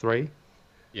take the 3.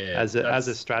 Yeah, as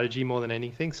a strategy more than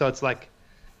anything. So it's like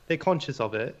they're conscious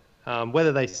of it.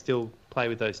 Whether they still play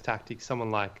with those tactics, someone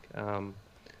like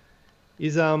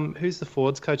who's the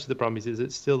forwards coach of the Brumbies? Is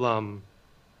it still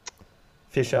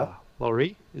Fisher?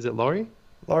 Laurie? Is it Laurie?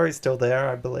 Laurie's still there,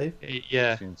 I believe.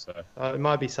 Yeah, so. It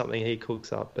might be something he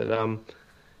cooks up, but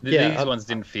these ones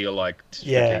didn't feel like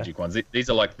strategic ones. These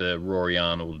are like the Rory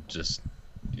Arnold just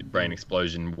brain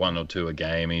explosion 1 or 2 a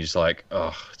game, and he's just like,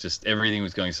 just everything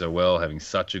was going so well, having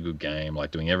such a good game,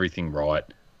 like doing everything right,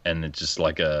 and it's just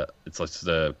like a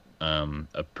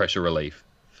a pressure relief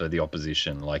for the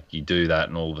opposition. Like you do that,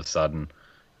 and all of a sudden,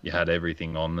 you had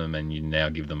everything on them, and you now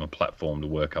give them a platform to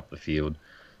work up the field.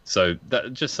 So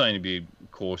that just saying to be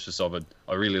cautious of it.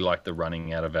 I really like the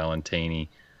running out of Valentini.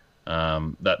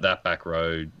 That back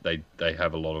row, they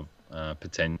have a lot of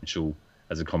potential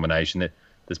as a combination.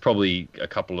 There's probably a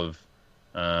couple of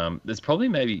there's probably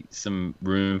maybe some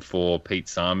room for Pete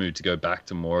Samu to go back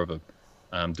to more of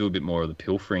a do a bit more of the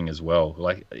pilfering as well.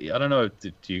 Like I don't know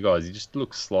to you guys, he just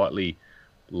looks slightly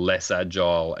less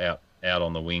agile out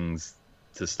on the wings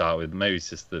to start with. Maybe it's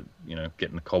just the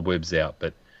getting the cobwebs out,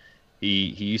 but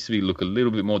he used to look a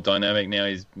little bit more dynamic. Now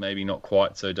he's maybe not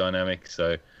quite so dynamic.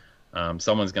 So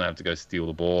someone's going to have to go steal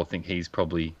the ball. I think he's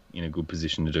probably in a good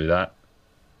position to do that.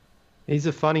 He's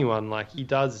a funny one. Like he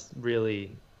does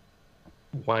really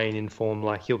wane in form.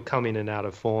 Like he'll come in and out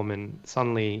of form, and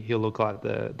suddenly he'll look like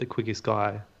the quickest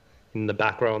guy in the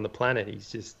back row on the planet.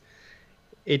 He's just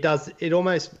it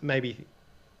almost maybe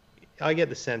I get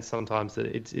the sense sometimes that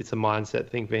it's a mindset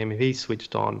thing for him. If he's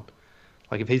switched on,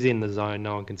 like if he's in the zone,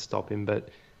 no one can stop him. But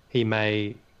his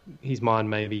mind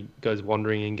maybe goes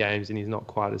wandering in games, and he's not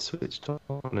quite as switched on.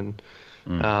 And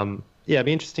it'd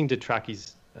be interesting to track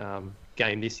his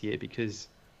game this year, because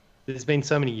there's been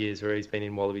so many years where he's been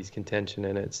in Wallabies contention,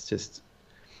 and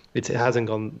it hasn't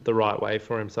gone the right way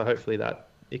for him. So hopefully that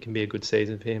it can be a good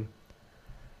season for him.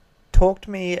 Talk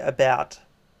to me about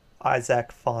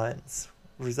Isaac Fines,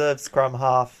 reserve scrum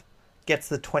half, gets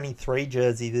the 23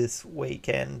 jersey this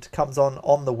weekend, comes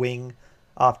on the wing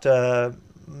after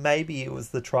maybe it was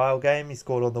the trial game. He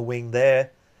scored on the wing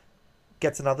there,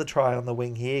 gets another try on the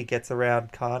wing here, gets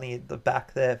around Carney at the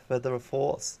back there for the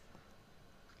force.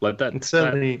 Like that. It's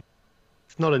certainly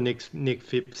it's not a Nick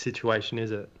Phipps situation,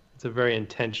 is it? It's a very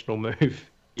intentional move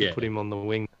to put him on the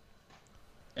wing.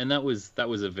 And that was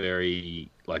a very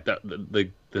like that.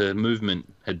 The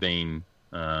movement had been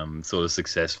sort of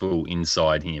successful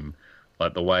inside him,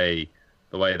 like the way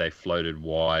they floated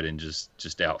wide and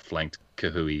just outflanked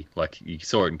Kahui. Like you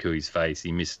saw it in Kahui's face.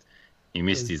 He missed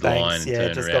his line and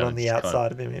turned just around. Got on the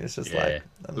outside of him. It was just like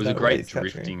it was a great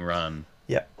drifting run.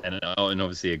 Yeah, and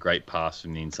obviously a great pass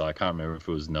from the inside. I can't remember if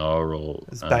it was Noah or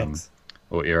Banks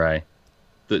or Ire.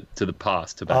 To the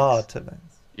pass to Banks. Oh, to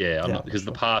Banks. Yeah, because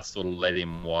the pass sort of led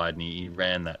him wide, and he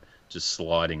ran that just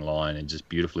sliding line and just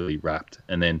beautifully wrapped.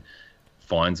 And then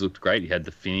Fines looked great. He had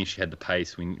the finish, he had the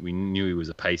pace. We knew he was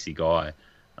a pacey guy.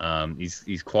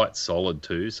 He's quite solid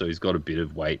too, so he's got a bit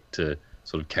of weight to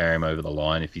sort of carry him over the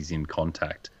line if he's in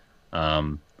contact.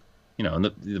 And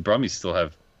the Brumbies still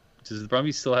have. Does the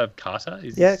Brumbies still have Carter?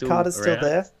 Carter's still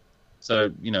there.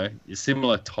 So a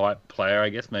similar type player, I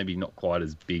guess. Maybe not quite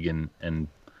as big and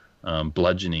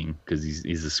bludgeoning because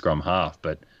he's a scrum half,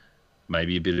 but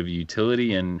maybe a bit of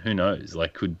utility, and who knows?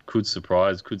 Like could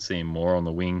surprise. Could see him more on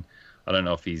the wing. I don't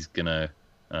know if he's gonna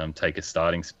take a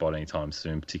starting spot anytime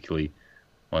soon, particularly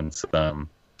once Tom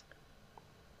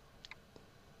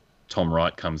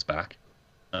Wright comes back.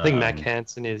 I think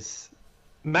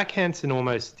Mac Hansen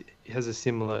almost has a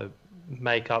similar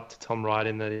makeup to Tom Wright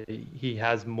in that he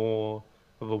has more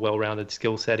of a well-rounded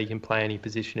skill set. He can play any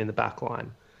position in the back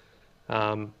line.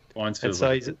 And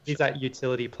so he's that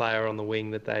utility player on the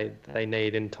wing that they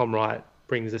need, and Tom Wright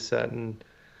brings a certain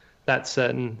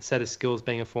set of skills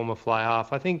being a former fly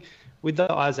half. I think with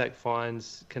the Isaac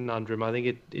Fines conundrum, I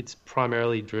think it's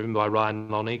primarily driven by Ryan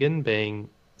Lonergan being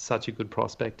such a good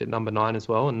prospect at number 9 as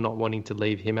well, and not wanting to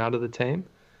leave him out of the team.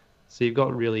 So you've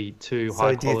got really two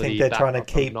high quality. So do you think they're trying to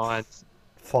keep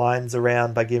Fines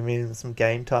around by giving him some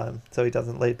game time so he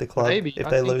doesn't leave the club? Maybe. If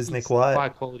they lose Nick White, high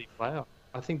quality player.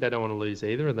 I think they don't want to lose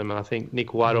either of them. I think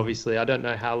Nick White, obviously, I don't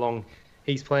know how long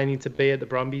he's planning to be at the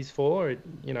Brumbies for.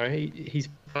 He's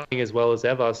playing as well as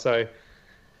ever. So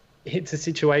it's a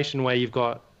situation where you've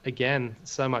got, again,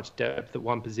 so much depth at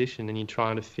one position, and you're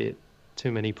trying to fit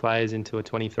too many players into a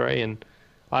 23. And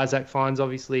Isaac Fines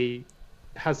obviously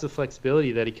has the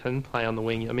flexibility that he can play on the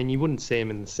wing. I mean, you wouldn't see him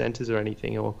in the centres or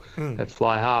anything, or at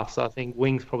fly half. So I think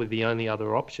wing's probably the only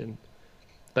other option.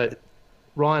 But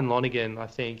Ryan Lonergan, I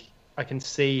think I can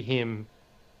see him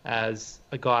as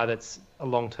a guy that's a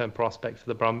long-term prospect for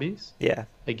the Brumbies. Yeah.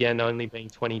 Again, only being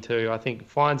 22. I think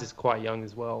Fines is quite young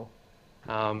as well.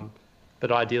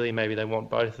 But ideally, maybe they want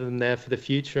both of them there for the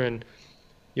future. And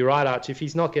you're right, Arch, if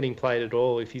he's not getting played at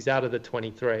all, if he's out of the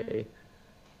 23,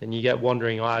 then you get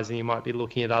wandering eyes, and you might be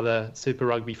looking at other Super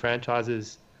Rugby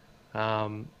franchises.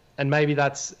 And maybe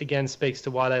that's, again, speaks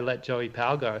to why they let Joey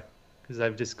Powell go, because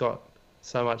they've just got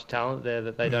so much talent there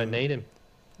that they don't need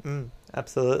him.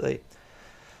 Absolutely.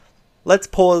 Let's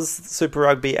pause Super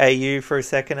Rugby AU for a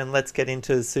second, and let's get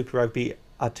into Super Rugby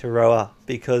Aotearoa,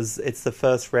 because it's the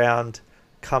first round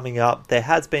coming up. There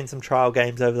has been some trial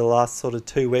games over the last sort of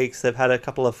 2 weeks. They've had a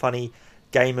couple of funny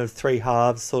game of three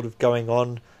halves sort of going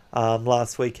on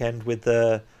last weekend with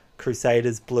the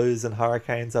Crusaders, Blues and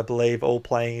Hurricanes, I believe, all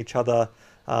playing each other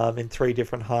in 3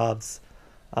 different halves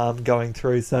going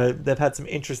through. So they've had some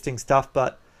interesting stuff,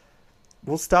 but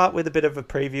we'll start with a bit of a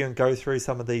preview and go through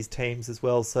some of these teams as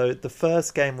well. So the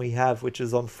first game we have, which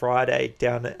is on Friday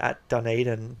down at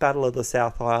Dunedin, Battle of the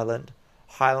South Island,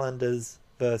 Highlanders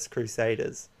versus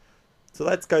Crusaders. So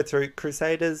let's go through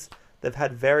Crusaders. They've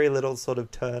had very little sort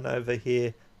of turnover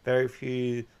here, very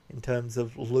few in terms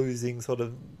of losing sort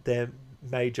of their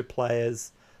major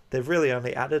players. They've really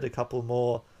only added a couple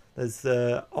more. There's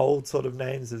the old sort of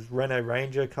names. There's Rene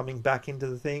Ranger coming back into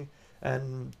the thing,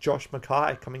 and Josh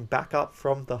Mackay coming back up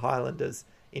from the Highlanders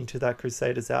into that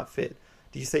Crusaders outfit.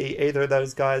 Do you see either of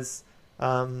those guys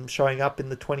showing up in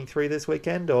the 23 this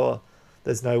weekend, or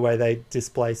there's no way they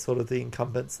display sort of the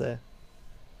incumbents there?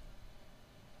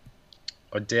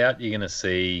 I doubt you're going to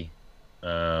see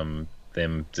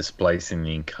them displacing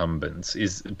the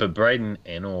incumbents. But Braden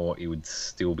Ennor, he would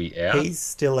still be out. He's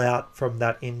still out from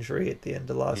that injury at the end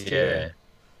of last year.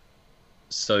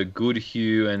 So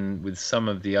Goodhue and with some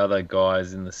of the other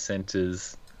guys in the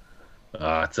centres,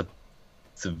 it's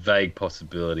a vague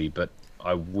possibility, but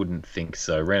I wouldn't think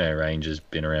so. Rene Ranger's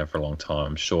been around for a long time.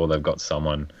 I'm sure they've got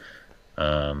someone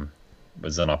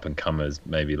as an up-and-comers,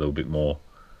 maybe a little bit more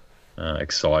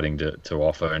exciting to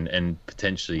offer, and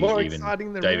potentially more even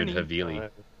David Havili.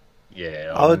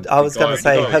 Yeah, I was going to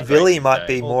say Havili might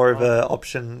be more of an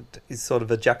option. He's sort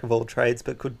of a jack of all trades,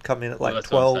 but could come in at like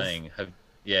 12. What I'm saying.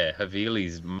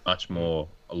 Havili's much more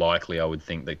likely, I would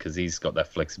think, that because he's got that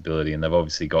flexibility, and they've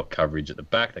obviously got coverage at the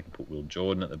back. They can put Will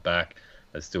Jordan at the back.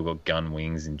 They've still got gun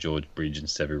wings in George Bridge and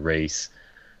Sevu Reece,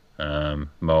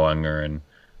 Mo'unga, and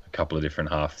a couple of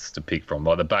different halves to pick from.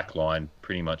 Like the back line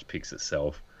pretty much picks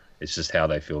itself. It's just how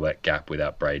they fill that gap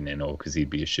without Braden Ennor, because he'd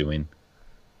be a shoo-in.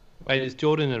 Wait, is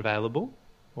Jordan available,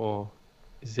 or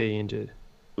is he injured?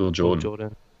 Will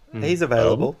Jordan. He's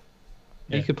available.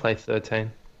 He could play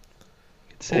 13.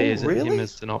 Could see him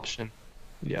as an option.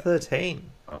 Yeah, 13.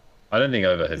 I don't think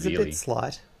over Havili. He's a bit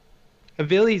slight.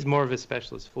 Havili's more of a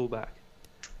specialist fullback.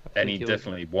 And he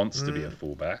definitely wants to be a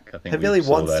fullback. I think Havili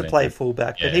wants to play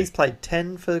fullback, but he's played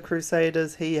 10 for the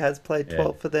Crusaders. He has played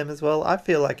 12 for them as well. I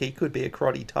feel like he could be a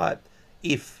Crotty type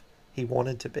if he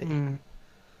wanted to be.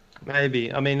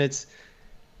 Maybe. I mean,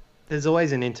 there's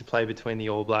always an interplay between the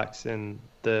All Blacks and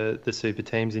the super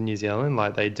teams in New Zealand.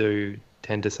 Like, they do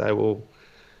tend to say, well,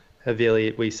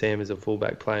 Havili, we see him as a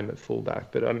fullback, play him at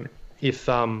fullback. But if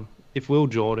Will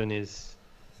Jordan is...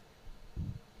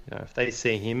 if they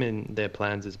see him in their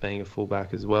plans as being a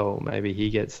fullback as well, maybe he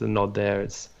gets the nod there.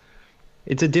 It's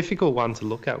a difficult one to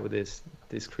look at with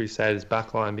this Crusaders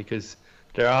backline, because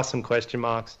there are some question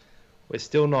marks. We're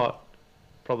still not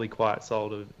probably quite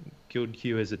sold of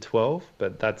Goodhue as a 12,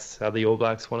 but that's how the All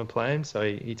Blacks want to play him, so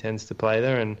he tends to play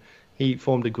there, and he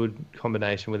formed a good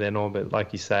combination with Ennor, but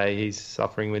like you say, he's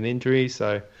suffering with injury,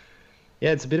 so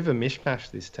yeah, it's a bit of a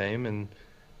mishmash, this team, and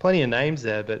plenty of names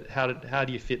there, but how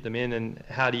do you fit them in, and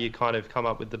how do you kind of come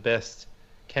up with the best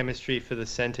chemistry for the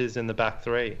centres and the back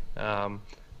three?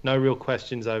 No real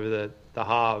questions over the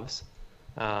halves,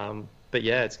 but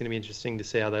yeah, it's going to be interesting to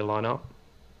see how they line up.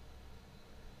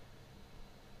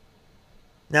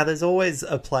 Now, there's always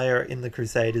a player in the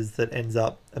Crusaders that ends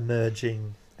up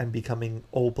emerging and becoming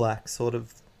All Black sort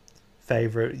of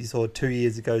favourite. You saw 2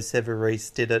 years ago, Sevu Reece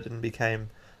did it and became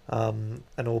an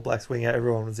All Blacks winger.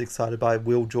 Everyone was excited by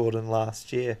Will Jordan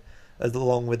last year,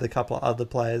 along with a couple of other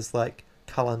players like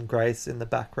Cullen Grace in the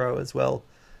back row as well.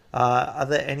 Are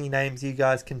there any names you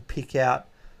guys can pick out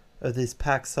of this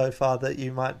pack so far that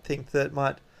you might think that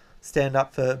might stand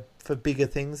up for bigger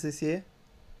things this year?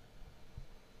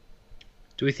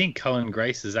 Do we think Cullen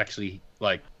Grace is actually,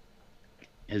 like,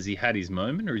 has he had his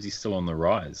moment, or is he still on the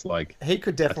rise? Like, he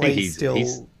could definitely he's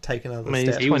take another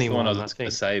step. He was the one I was going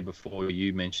to say before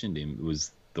you mentioned him.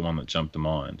 Was the one that jumped to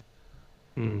mind.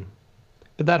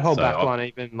 But that whole back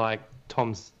line, even like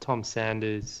Tom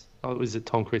Sanders, was it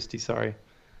Tom Christie? Sorry,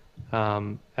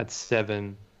 at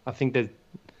 7. I think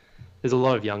there's a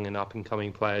lot of young and up and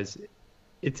coming players.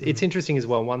 It's interesting as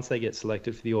well. Once they get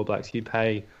selected for the All Blacks, you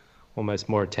pay almost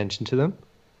more attention to them.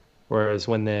 Whereas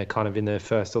when they're kind of in their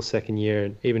first or second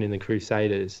year, even in the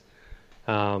Crusaders,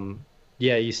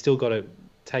 you still got to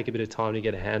take a bit of time to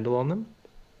get a handle on them.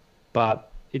 But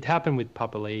it happened with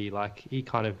Papali'i. Like, he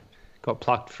kind of got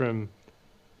plucked from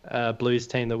a Blues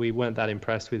team that we weren't that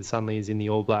impressed with. Suddenly he's in the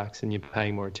All Blacks and you're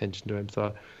paying more attention to him.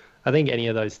 So I think any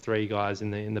of those 3 guys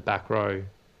in the back row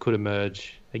could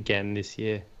emerge again this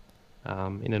year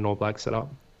in an All Black setup.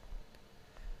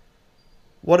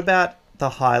 What about the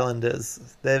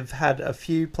Highlanders? They've had a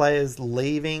few players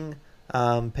leaving,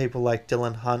 people like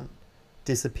Dylan Hunt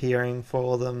disappearing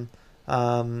for them.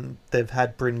 They've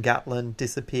had Bryn Gatland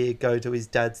disappear, go to his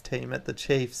dad's team at the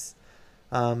Chiefs.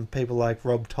 People like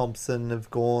Rob Thompson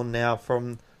have gone now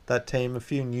from that team. A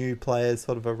few new players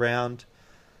sort of around.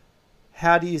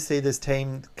 How do you see this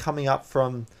team coming up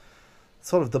from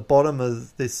sort of the bottom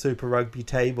of this Super Rugby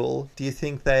table? Do you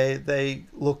think they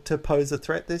look to pose a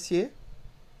threat this year?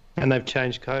 And they've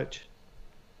changed coach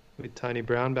with Tony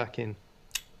Brown back in.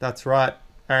 That's right.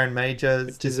 Aaron Major,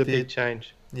 which is a big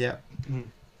change. Yeah.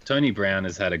 Tony Brown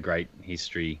has had a great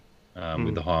history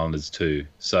with the Highlanders too.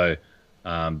 So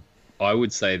I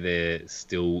would say they're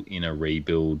still in a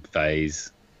rebuild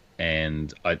phase,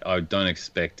 and I don't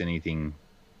expect anything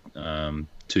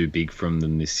too big from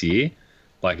them this year.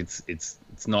 Like it's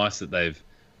nice that they've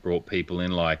brought people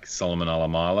in like Solomon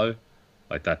Alamalo.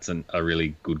 Like that's a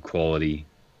really good quality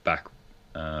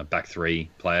back three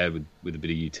player with a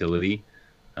bit of utility.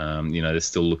 They're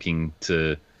still looking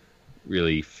to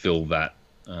really fill that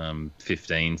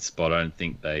 15 spot. I don't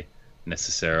think they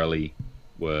necessarily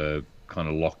were kind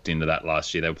of locked into that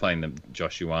last year. They were playing the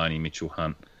Josh Ioane, Mitchell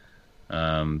Hunt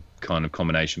kind of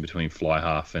combination between fly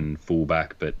half and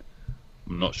fullback, but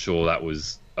I'm not sure that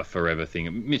was a forever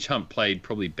thing. Mitch Hunt played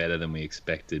probably better than we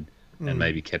expected and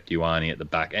maybe kept Ioane at the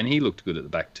back, and he looked good at the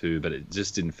back too, but it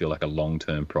just didn't feel like a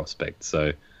long-term prospect.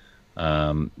 So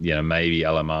maybe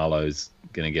Alamalo's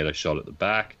going to get a shot at the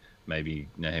back. Maybe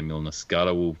Naheem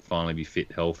Milner-Skudder will finally be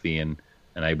fit, healthy, and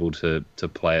able to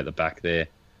play at the back there.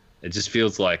 It just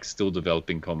feels like still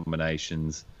developing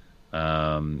combinations,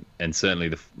 and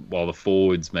certainly while the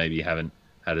forwards maybe haven't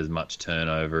had as much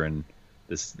turnover, and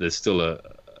there's still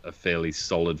a fairly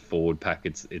solid forward pack.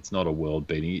 It's not a world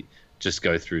beating. Just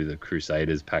go through the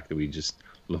Crusaders pack that we just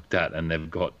looked at, and they've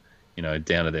got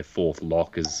down to their fourth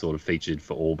lock as sort of featured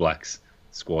for All Blacks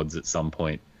squads at some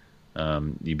point.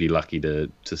 You'd be lucky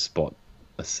to spot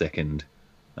a second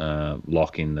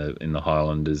lock in the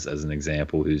Highlanders as an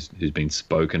example, who's been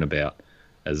spoken about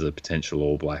as a potential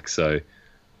All Black. So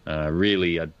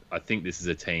really, I think this is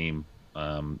a team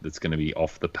that's going to be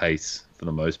off the pace for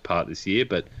the most part this year,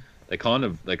 but they kind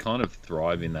of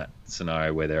thrive in that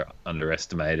scenario where they're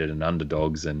underestimated and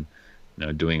underdogs, and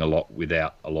doing a lot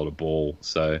without a lot of ball.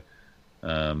 So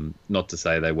not to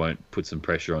say they won't put some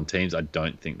pressure on teams. I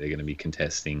don't think they're going to be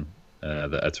contesting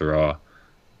the Aotearoa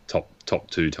top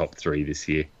 2, top 3 this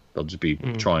year. They'll just be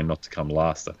trying not to come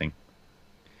last, I think.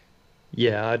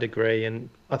 Yeah, I'd agree. And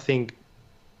I think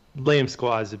Liam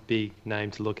Squire's a big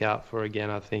name to look out for again.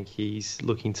 I think he's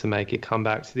looking to make a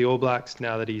comeback to the All Blacks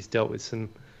now that he's dealt with some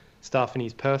stuff in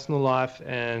his personal life,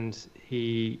 and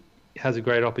he has a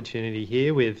great opportunity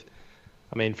here with,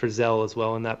 Frizzell as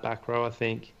well in that back row. I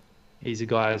think he's a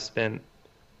guy who's spent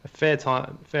a fair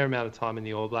amount of time in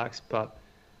the All Blacks, but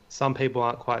some people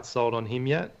aren't quite sold on him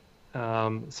yet.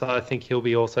 So I think he'll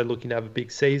be also looking to have a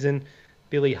big season.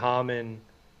 Billy Harmon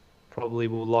probably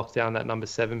will lock down that number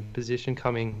 7 position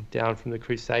coming down from the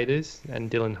Crusaders, and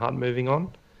Dylan Hunt moving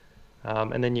on.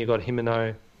 And then you've got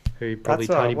Himeno, who probably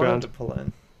Tony Brown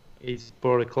he's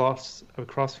brought across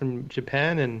from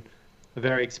Japan, and a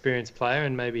very experienced player,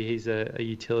 and maybe he's a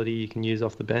utility you can use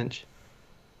off the bench.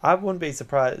 I wouldn't be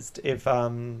surprised if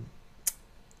Kazuki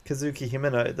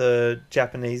Himeno, the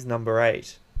Japanese number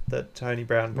 8 that Tony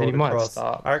Brown brought across,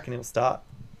 I reckon he'll start.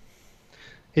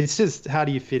 It's just, how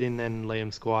do you fit in then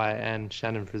Liam Squire and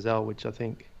Shannon Frizzell, which I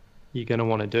think you're going to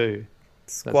want to do.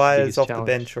 Squire's off the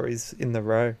bench or he's in the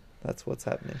row. That's what's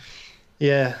happening.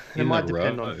 Yeah, it might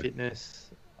depend on fitness.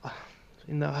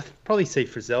 I'd probably see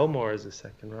Frizzell more as a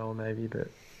second row maybe, but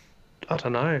I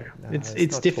don't know. No,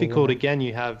 it's difficult. Again,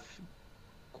 you have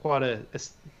quite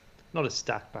not a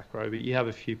stacked back row, but you have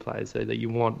a few players there that you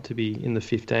want to be in the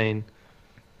 15.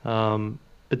 But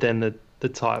then the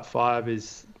type 5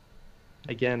 is,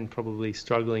 again, probably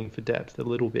struggling for depth a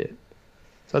little bit.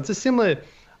 So it's a similar...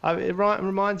 it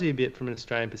reminds me a bit from an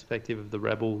Australian perspective of the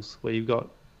Rebels, where you've got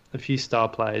a few star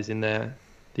players in there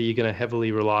that you're going to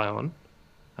heavily rely on.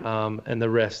 And the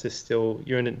rest is still...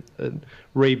 You're in a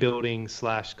rebuilding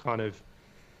 / kind of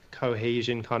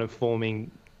cohesion, kind of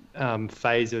forming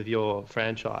phase of your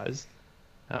franchise.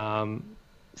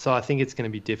 So I think it's going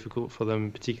to be difficult for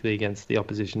them, particularly against the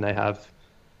opposition they have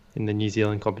in the New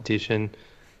Zealand competition.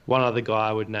 One other guy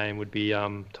I would name would be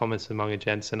Thomas Umaga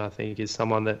Jensen. I think is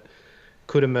someone that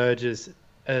could emerge as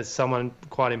someone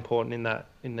quite important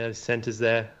in those centres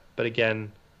there. But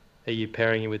again, are you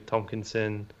pairing it with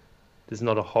Tompkinson? There's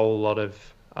not a whole lot of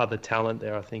other talent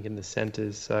there, I think, in the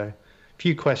centres. So a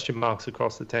few question marks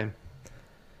across the team.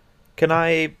 Can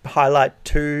I highlight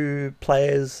 2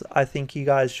 players I think you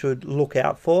guys should look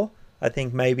out for? I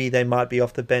think maybe they might be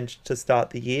off the bench to start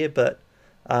the year, but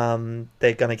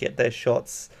they're going to get their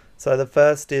shots. So the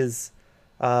first is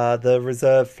the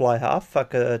reserve fly half,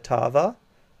 Fakatava.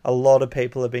 A lot of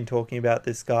people have been talking about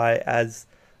this guy as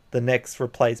the next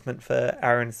replacement for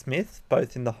Aaron Smith,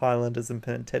 both in the Highlanders and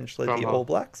potentially the All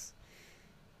Blacks.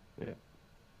 Yeah.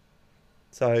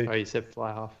 So you said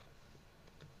fly half.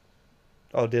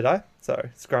 Oh, did I? Sorry,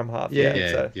 scrum half.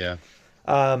 Yeah.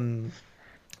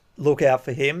 Look out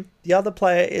for him. The other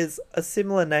player is a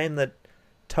similar name that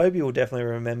Toby will definitely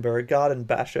remember, Garden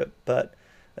Bachop, but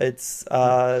it's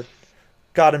Garden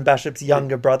Bachop's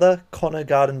younger brother, Connor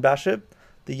Garden Bachop,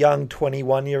 the young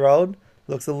 21-year-old.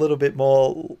 Looks a little bit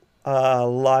more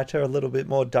lighter, a little bit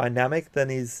more dynamic than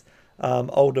his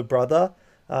older brother.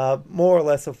 More or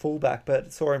less a fullback,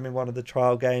 but saw him in one of the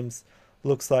trial games.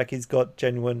 Looks like he's got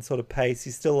genuine sort of pace.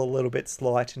 He's still a little bit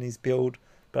slight in his build,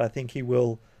 but I think he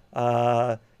will,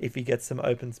 if he gets some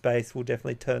open space, will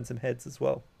definitely turn some heads as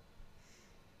well.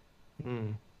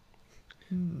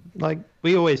 Like,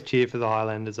 we always cheer for the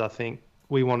Highlanders. I think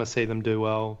we want to see them do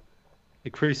well.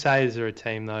 The Crusaders are a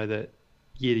team, though, that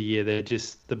year to year, they're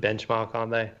just the benchmark,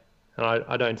 aren't they? And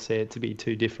I don't see it to be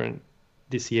too different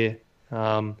this year.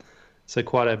 So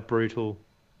quite a brutal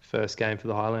first game for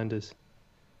the Highlanders.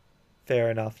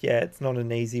 Fair enough. Yeah, it's not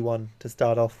an easy one to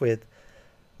start off with.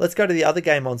 Let's go to the other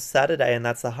game on Saturday, and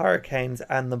that's the Hurricanes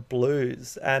and the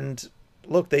Blues. And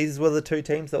look, these were the 2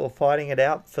 teams that were fighting it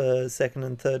out for second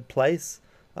and third place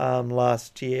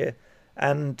last year.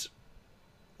 And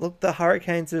look, the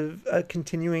Hurricanes are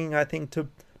continuing, I think,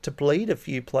 to bleed a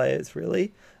few players,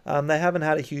 really. They haven't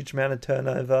had a huge amount of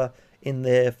turnover in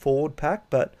their forward pack,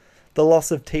 but the loss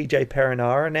of TJ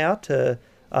Perinara now to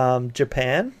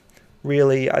Japan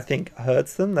really, I think,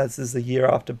 hurts them. This is the year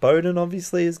after Bowden,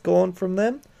 obviously, is gone from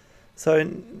them. So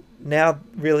now,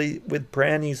 really, with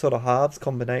brand new sort of halves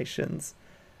combinations,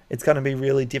 it's going to be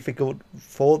really difficult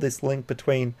for this link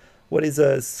between what is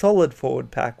a solid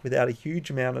forward pack without a huge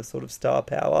amount of sort of star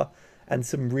power and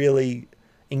some really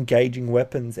engaging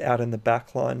weapons out in the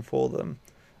back line for them,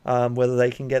 whether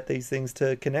they can get these things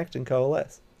to connect and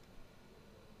coalesce.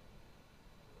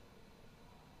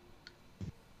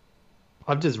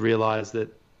 I've just realised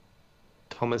that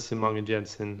Thomas Umaga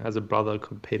Jensen has a brother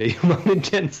called Peter Umaga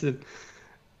Jensen,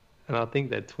 and I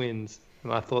think they're twins.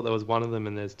 And I thought there was one of them,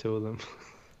 and there's 2 of them.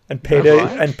 And Peter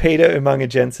Umaga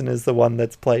Jensen is the one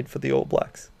that's played for the All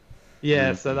Blacks.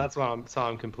 Yeah, so that's why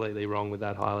I'm completely wrong with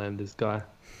that Highlanders guy.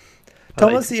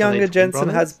 Thomas Umaga Jensen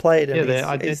has played,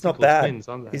 and he's not bad. Twins,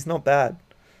 aren't they? He's not bad.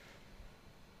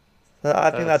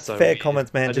 I think that's so fair weird.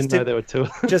 comments, man. I didn't know there were 2.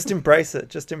 Just embrace it.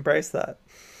 Just embrace that.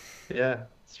 Yeah,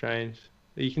 strange.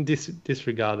 You can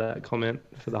disregard that comment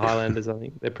for the Highlanders. I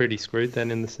think they're pretty screwed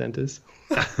then in the centres.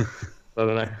 I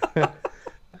don't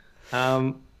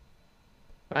know.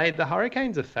 Mate, the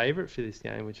Hurricanes are favourite for this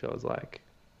game, which I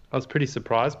was pretty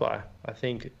surprised by. I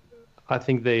think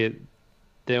they're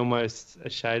almost a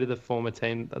shade of the former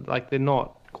team. Like, they're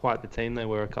not quite the team they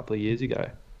were a couple of years ago.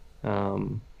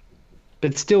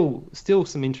 But still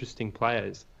some interesting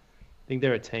players. I think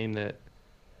they're a team that,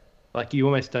 like, you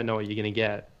almost don't know what you're going to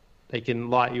get. They can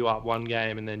light you up one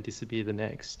game and then disappear the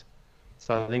next.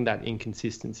 So I think that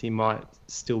inconsistency might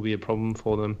still be a problem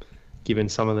for them, given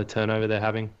some of the turnover they're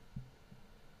having.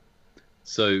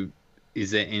 So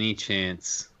is there any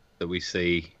chance that we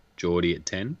see Geordie at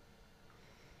 10?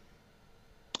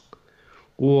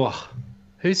 Whoa.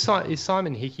 Is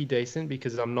Simon Hickey decent?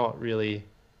 Because I don't really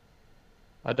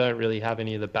have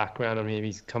any of the background on him.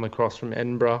 He's come across from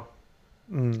Edinburgh.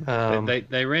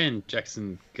 They ran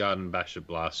Jackson Garden Bachop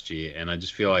last year, and I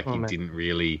just feel like he didn't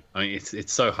really. I mean,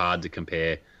 it's so hard to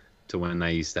compare to when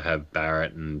they used to have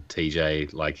Barrett and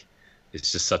TJ. Like,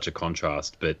 it's just such a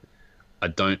contrast. But I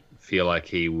don't feel like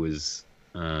he was.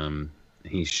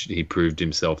 He proved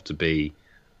himself to be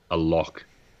a lock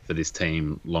for this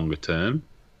team longer term.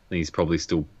 I think he's probably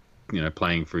still,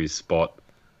 playing for his spot,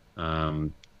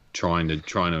 trying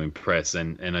to impress,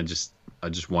 and I just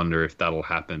wonder if that'll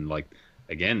happen. Like,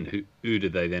 again, who do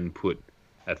they then put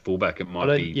at fullback? It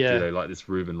might be do they like this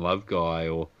Ruben Love guy,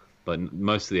 or but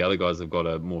most of the other guys have got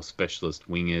a more specialist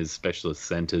wingers, specialist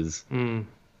centres.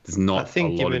 There's not a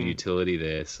lot of utility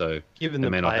there, so given they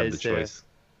the may not have the choice.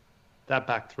 That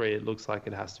back 3, it looks like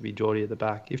it has to be Geordie at the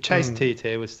back. If Chase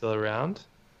Tiatia was still around,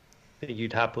 I think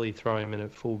you'd happily throw him in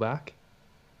at fullback.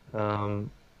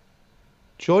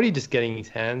 Geordie just getting his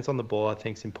hands on the ball, I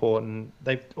think, is important.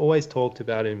 They've always talked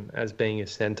about him as being a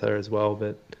centre as well,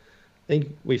 but I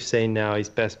think we've seen now his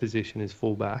best position is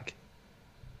fullback.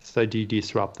 So do you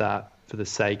disrupt that for the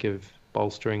sake of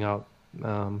bolstering up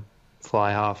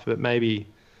fly half. But maybe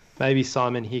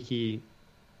Simon Hickey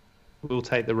will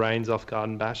take the reins off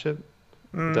Garden Bishop.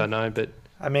 Don't know, but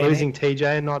I mean, losing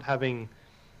TJ and not having...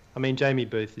 I mean, Jamie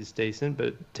Booth is decent,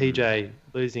 but TJ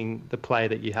losing the play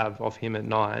that you have off him at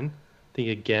 9, I think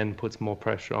again puts more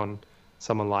pressure on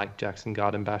someone like Jackson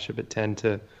Garden Bishop at 10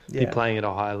 to be playing at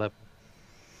a higher level.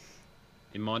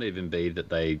 It might even be that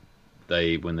they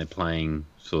when they're playing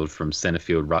sort of from centre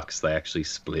field rucks, they actually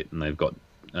split and they've got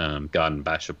Garden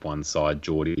Bishop one side,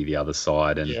 Geordie the other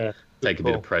side, and take a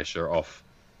bit of pressure off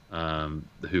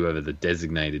whoever the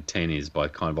designated 10 is by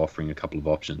kind of offering a couple of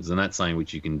options. And that's something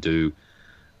which you can do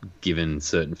given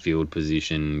certain field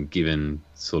position, given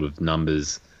sort of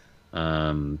numbers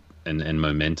and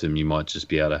momentum. You might just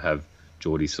be able to have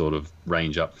Geordie sort of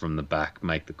range up from the back,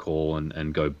 make the call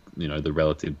and go, the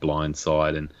relative blind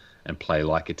side and play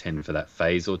like a 10 for that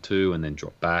phase or two and then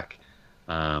drop back.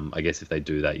 I guess if they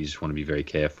do that, you just want to be very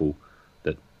careful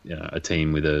that a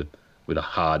team with a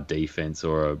hard defense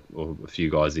or a few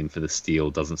guys in for the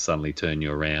steal doesn't suddenly turn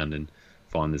you around and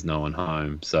find there's no one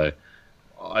home. So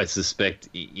I suspect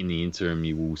in the interim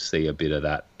you will see a bit of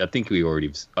that. I think we've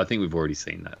already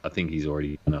seen that. I think he's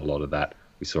already done a lot of that.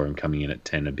 We saw him coming in at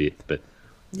 10 a bit, but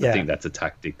I think that's a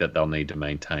tactic that they'll need to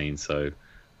maintain. So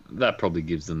that probably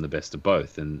gives them the best of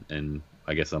both. And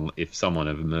I guess if someone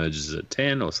emerges at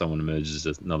 10 or someone emerges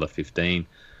at another 15,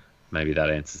 maybe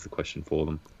that answers the question for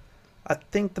them. I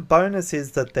think the bonus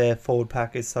is that their forward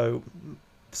pack is so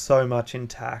much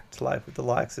intact, like with the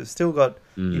likes of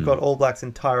you've got All Blacks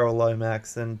in Tyrell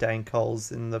Lomax and Dane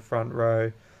Coles in the front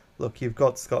row. Look, you've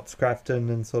got Scott Scrafton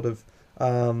and sort of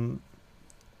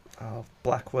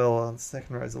Blackwell on the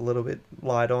second row is a little bit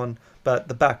light on, but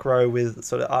the back row with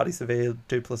sort of Artie Sevilla,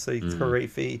 Duplessis,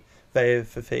 Tarifi, Vea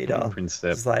Fafita,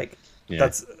 it's like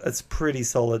it's pretty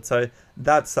solid. So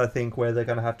that's I think where they're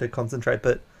going to have to concentrate.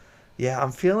 But yeah,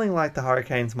 I'm feeling like the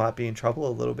Hurricanes might be in trouble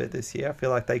a little bit this year. I feel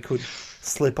like they could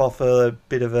slip off a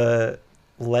bit of a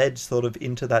ledge sort of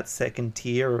into that second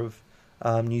tier of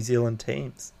New Zealand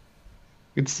teams.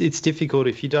 It's difficult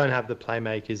if you don't have the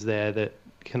playmakers there that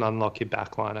can unlock your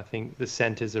backline. I think the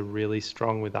centres are really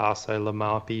strong with Arso,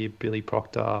 Lamapi, Billy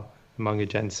Proctor, Munga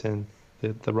Jensen,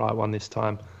 the right one this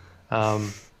time.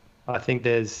 I think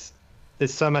there's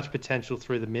so much potential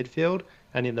through the midfield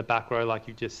and in the back row like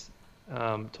you just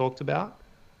talked about.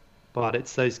 But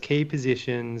it's those key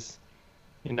positions,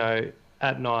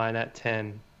 at 9, at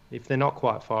 10. If they're not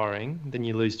quite firing, then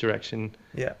you lose direction.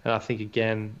 Yeah. And I think,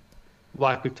 again,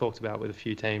 like we've talked about with a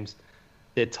few teams,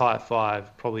 their tight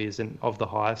 5 probably isn't of the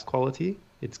highest quality.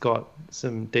 It's got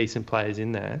some decent players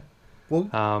in there.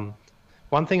 Well,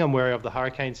 one thing I'm wary of, the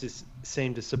Hurricanes just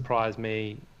seem to surprise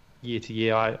me year to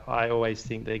year. I always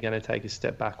think they're going to take a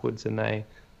step backwards and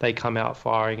they come out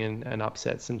firing and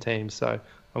upset some teams. So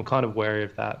I'm kind of wary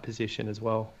of that position as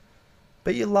well.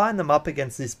 But you line them up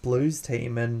against this Blues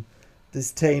team and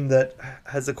this team that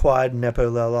has acquired Nepo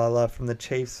Lalala from the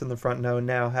Chiefs from the front row and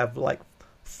now have like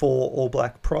 4 All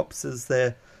Black props as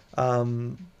their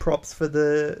props for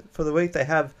the week. They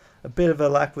have a bit of a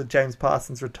lack with James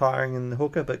Parsons retiring in the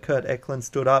hooker, but Kurt Eklund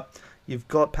stood up. You've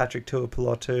got Patrick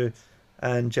Tuipulotu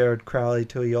and Jared Crowley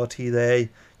Tuioti there.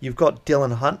 You've got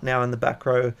Dylan Hunt now in the back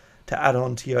row to add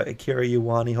on to your Akira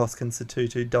Ioane, Hoskins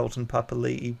Satutu, Dalton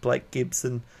Papali'i, Blake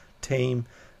Gibson team.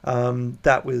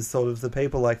 That was sort of the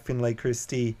people like Finlay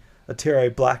Christie.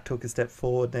 Atiro Black took a step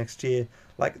forward next year.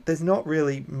 Like, there's not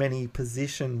really many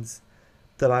positions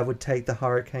that I would take the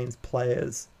Hurricanes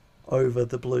players over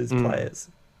the Blues players.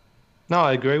 No,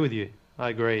 I agree with you. I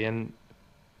agree. And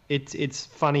it's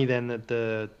funny then that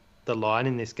the line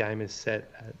in this game is set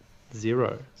at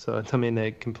 0. So, I mean,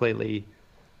 they're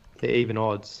even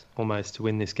odds almost to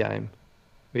win this game,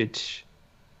 which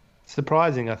is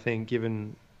surprising, I think,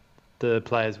 given the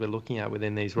players we're looking at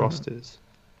within these rosters.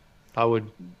 I would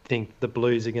think the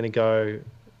Blues are going to go,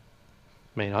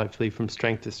 hopefully from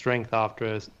strength to strength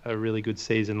after a really good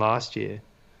season last year.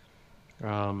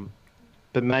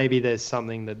 But maybe there's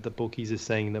something that the bookies are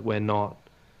seeing that we're not.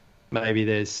 Maybe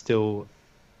there's still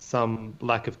some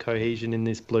lack of cohesion in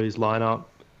this Blues lineup.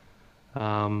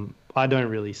 I don't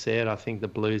really see it. I think the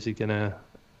Blues are gonna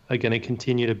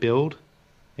continue to build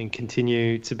and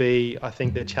continue to be, I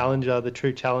think, the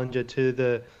true challenger to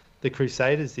the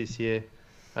Crusaders this year.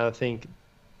 I think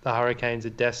the Hurricanes are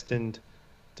destined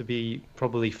to be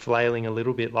probably flailing a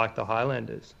little bit like the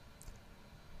Highlanders.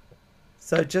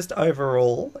 So just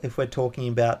overall, if we're talking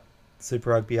about Super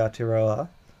Rugby Aotearoa,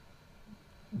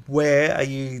 where are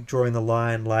you drawing the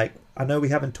line? Like, I know we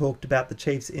haven't talked about the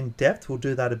Chiefs in depth. We'll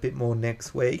do that a bit more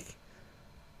next week.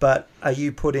 But are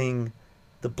you putting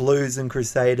the Blues and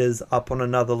Crusaders up on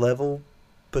another level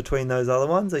between those other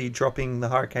ones? Are you dropping the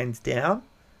Hurricanes down?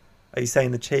 Are you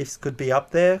saying the Chiefs could be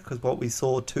up there because what we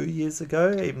saw 2 years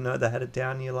ago, even though they had a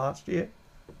down year last year?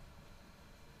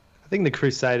 I think the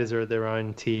Crusaders are at their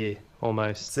own tier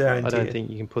almost. I don't think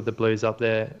you can put the Blues up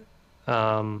there.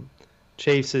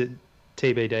 Chiefs at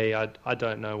TBD. I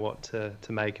don't know what to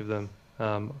make of them.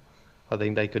 I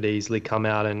think they could easily come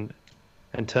out and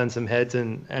turn some heads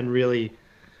and really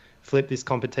flip this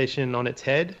competition on its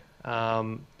head.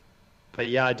 But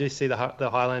yeah, I do see the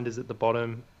Highlanders at the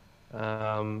bottom.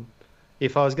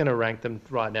 If I was going to rank them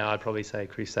right now, I'd probably say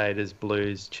Crusaders,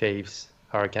 Blues, Chiefs,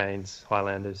 Hurricanes,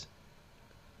 Highlanders.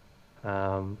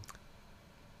 That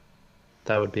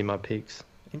would be my picks.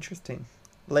 Interesting.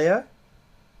 Leo?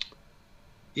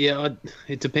 Yeah,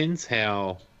 it depends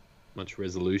how much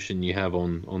resolution you have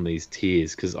on these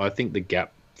tiers, because I think the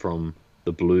gap from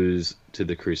the Blues to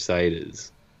the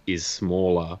Crusaders is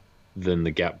smaller than the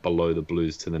gap below the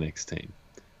Blues to the next team.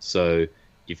 So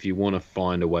if you want to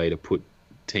find a way to put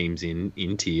teams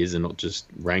in tiers and not just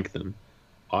rank them,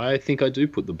 I think I do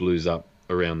put the Blues up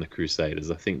around the Crusaders.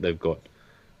 I think they've got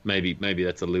maybe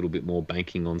that's a little bit more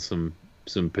banking on some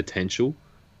potential,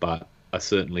 but I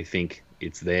certainly think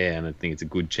it's there, and I think it's a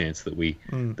good chance that we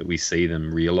see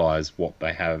them realise what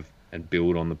they have and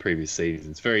build on the previous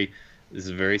season. This is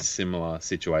a very similar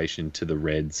situation to the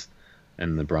Reds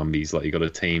and the Brumbies. Like, you got a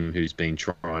team who's been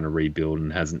trying to rebuild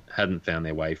and hadn't found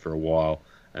their way for a while,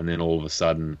 and then all of a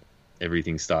sudden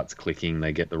everything starts clicking.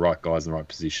 They get the right guys in the right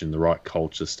position, the right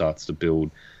culture starts to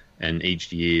build, and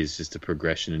each year is just a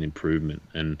progression and improvement.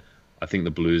 And I think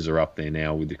the Blues are up there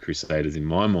now with the Crusaders in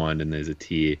my mind, and there's a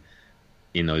tier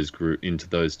in into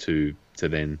those two to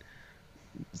then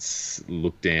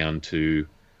look down to,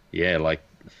 like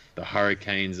the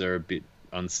Hurricanes are a bit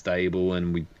unstable,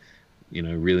 and we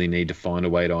really need to find a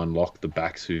way to unlock the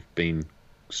backs who've been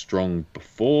strong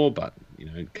before, but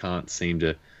can't seem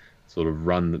to sort of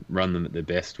run them at their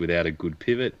best without a good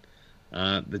pivot.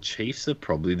 The Chiefs are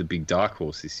probably the big dark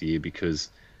horse this year, because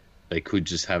they could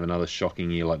just have another shocking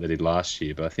year like they did last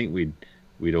year, but I think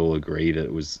we'd all agree that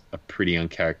it was a pretty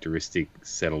uncharacteristic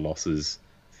set of losses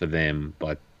for them,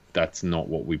 but that's not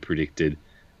what we predicted,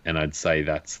 and I'd say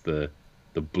that's the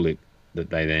blip that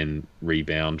they then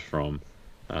rebound from.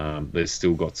 They've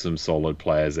still got some solid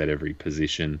players at every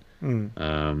position,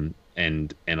 and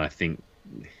I think,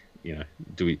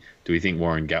 do we think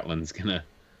Warren Gatlin's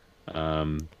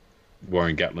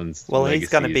legacy is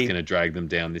going to drag them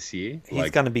down this year?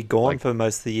 He's going to be gone for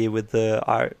most of the year with the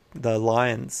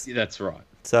Lions. Yeah, that's right.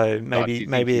 So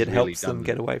maybe it helps them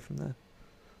get away from there.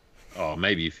 Oh,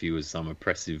 maybe if he was some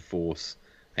oppressive force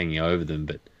hanging over them,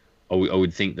 but I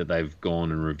would think that they've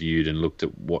gone and reviewed and looked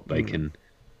at what they can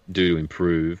do to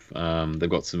improve. They've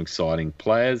got some exciting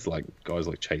players, like guys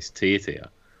like Chase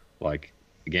Tiatia. Like,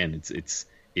 again, it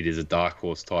is a dark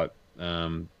horse type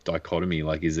dichotomy.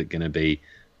 Like, is it going to be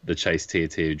the Chase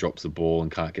Tiatia who drops the ball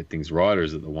and can't get things right, or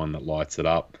is it the one that lights it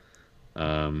up?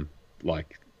 I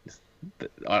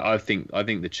think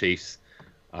the Chiefs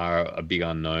are a big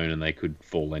unknown, and they could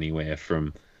fall anywhere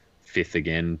from fifth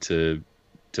again to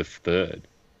third.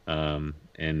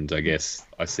 And I guess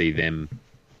I see them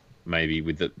maybe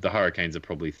with the Hurricanes are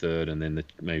probably third, and then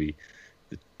maybe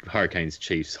the Hurricanes,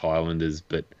 Chiefs, Highlanders,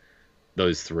 but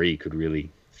those three could really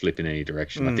flip in any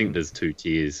direction. I think there's two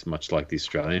tiers, much like the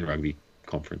Australian Rugby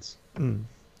Conference.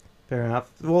 Fair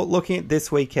enough. Well, looking at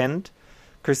this weekend,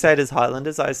 Crusaders,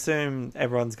 Highlanders, I assume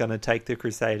everyone's going to take the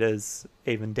Crusaders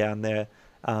even down there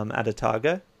at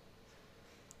Otago.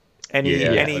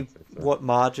 What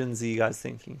margins are you guys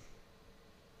thinking?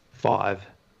 5.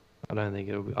 I think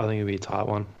it'll be a tight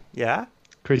one. Yeah?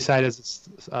 Crusaders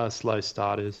are slow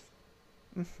starters.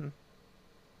 Mm-hmm.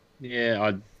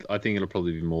 Yeah, I think it'll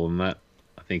probably be more than that.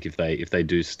 I think if they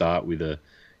do start with a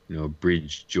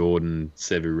Bridge, Jordan,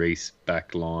 Sevu Reece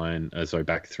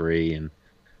back three, and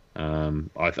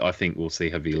I think we'll see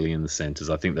Havili in the centres.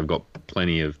 I think they've got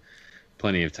plenty of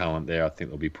talent there. I think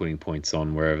they'll be putting points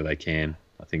on wherever they can.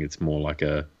 I think it's more like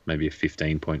maybe a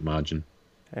 15-point margin.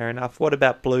 Fair enough. What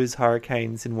about Blues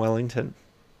Hurricanes in Wellington?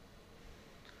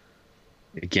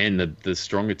 Again, the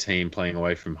stronger team playing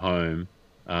away from home.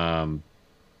 I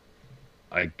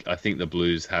think the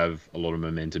Blues have a lot of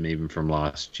momentum even from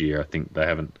last year. I think they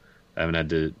haven't had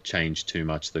to change too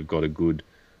much. They've got a good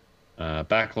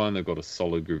backline. They've got a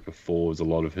solid group of forwards, a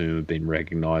lot of whom have been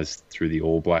recognised through the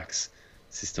All Blacks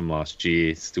system last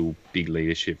year. Still big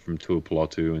leadership from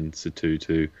Tuipulotu and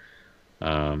Satutu.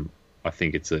 I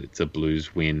think it's a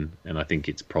Blues win, and I think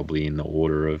it's probably in the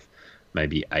order of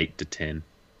maybe 8 to 10.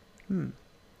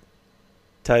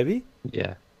 Toby?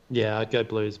 Yeah. Yeah, I'd go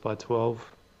Blues by 12.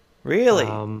 Really?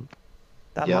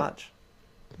 That yep. much?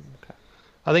 Okay.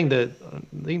 I think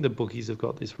the bookies have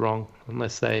got this wrong,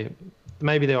 unless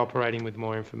maybe they're operating with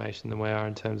more information than we are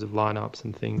in terms of lineups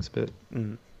and things. But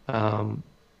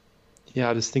yeah,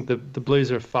 I just think the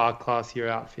Blues are a far classier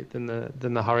outfit than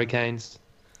the Hurricanes,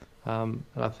 and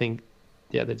I think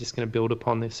they're just going to build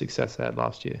upon the success they had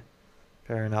last year.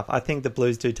 Fair enough. I think the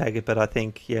Blues do take it, but I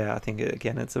think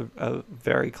again it's a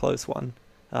very close one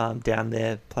down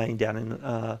there. Playing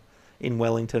down in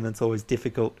Wellington, it's always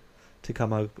difficult to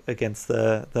come up against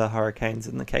the Hurricanes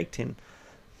in the Cake Tin.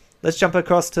 Let's jump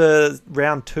across to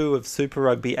round 2 of Super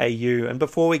Rugby AU, and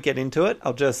before we get into it,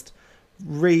 I'll just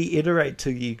reiterate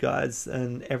to you guys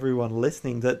and everyone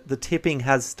listening that the tipping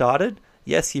has started.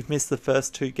 Yes, you've missed the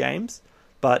first 2 games,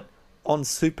 but on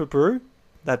Super Brew,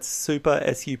 that's super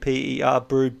SUPER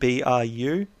brew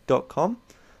BRU.com.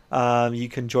 You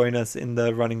can join us in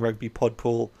the Running Rugby pod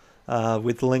pool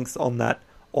with links on that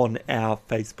on our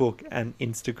Facebook and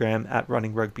Instagram at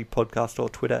Running Rugby Podcast or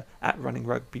Twitter at Running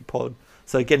Rugby Pod.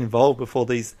 So get involved before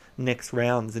these next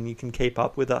rounds and you can keep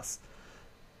up with us.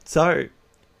 So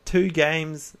 2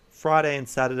 games, Friday and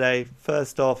Saturday.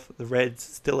 First off, the Reds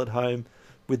still at home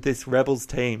with this Rebels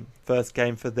team. First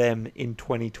game for them in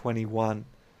 2021.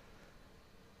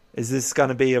 Is this going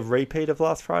to be a repeat of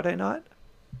last Friday night?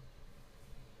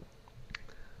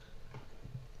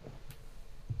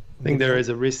 I think there is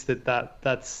a risk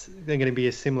that's going to be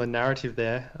a similar narrative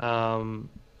there.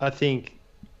 I think,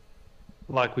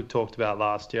 like we talked about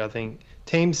last year, I think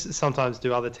teams sometimes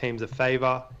do other teams a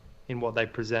favour in what they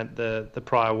present the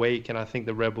prior week, and I think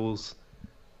the Rebels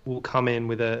will come in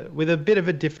with a bit of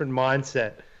a different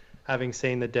mindset, having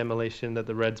seen the demolition that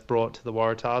the Reds brought to the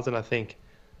Waratahs, and I think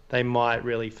they might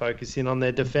really focus in on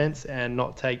their defence and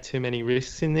not take too many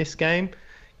risks in this game,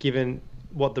 given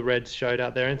what the Reds showed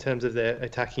out there in terms of their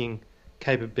attacking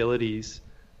capabilities.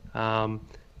 But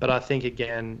I think,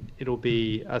 again, it'll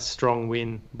be a strong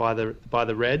win by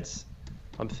the Reds.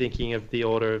 I'm thinking of the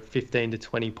order of 15 to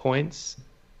 20 points,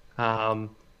 but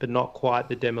not quite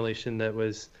the demolition that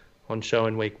was on show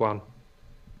in week 1.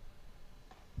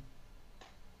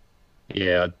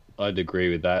 Yeah, I'd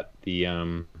agree with that.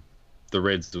 The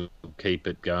Reds will keep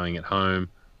it going at home.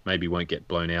 Maybe won't get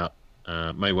blown out.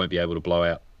 Maybe won't be able to blow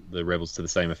out the Rebels to the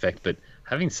same effect. But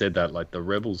having said that, like, the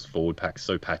Rebels forward pack's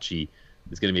so patchy.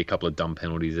 There's going to be a couple of dumb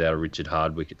penalties out of Richard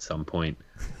Hardwick at some point.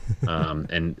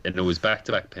 And it was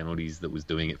back-to-back penalties that was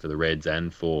doing it for the Reds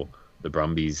and for the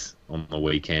Brumbies on the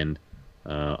weekend.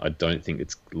 I don't think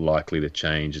it's likely to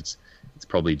change. It's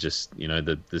probably just,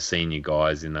 the senior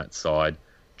guys in that side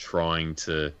trying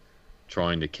to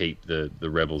keep the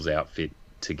Rebels outfit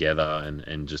together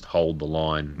and just hold the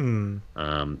line.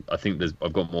 I think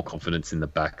I've got more confidence in the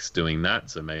backs doing that,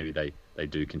 so maybe they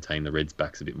do contain the Reds'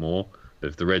 backs a bit more. But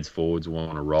if the Reds forwards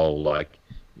want to roll,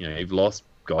 you've lost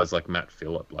guys like Matt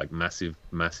Phillip, like massive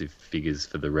figures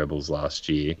for the Rebels last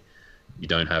year. You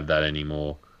don't have that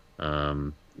anymore.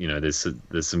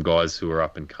 There's some guys who are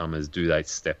up and comers. Do they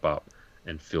step up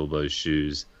and fill those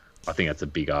shoes? I think that's a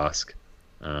big ask.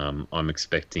 I'm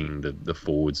expecting the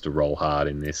forwards to roll hard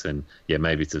in this, and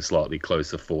maybe it's a slightly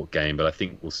closer fought game, but I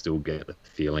think we'll still get the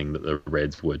feeling that the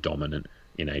Reds were dominant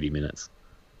in 80 minutes.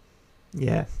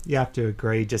 Yeah, you have to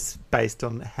agree, just based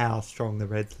on how strong the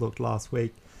Reds looked last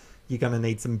week. You're going to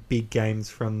need some big games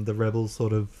from the Rebels,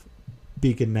 sort of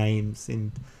bigger names,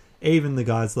 and even the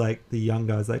guys like the young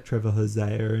guys like Trevor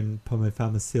Hosea and Pomo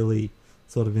Famasili,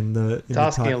 sort of in the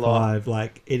top 5.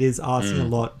 Like, it is asking a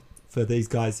lot for these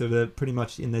guys who are pretty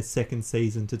much in their second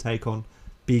season to take on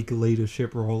big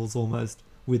leadership roles almost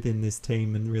within this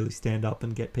team and really stand up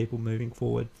and get people moving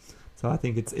forward. So I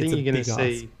think it's a big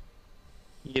ask.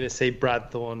 You're going to see Brad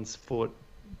Thorne's foot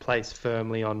placed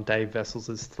firmly on Dave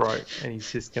Vessels' throat, and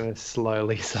he's just going to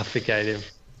slowly suffocate him.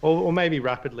 Or maybe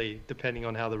rapidly, depending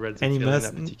on how the Reds are feeling in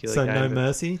that particular game. So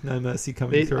no mercy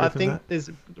coming through. I think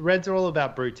the Reds are all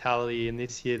about brutality, and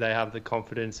this year they have the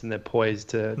confidence and they're poised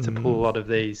to pull a lot of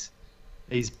these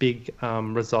big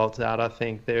results out. I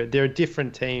think they're a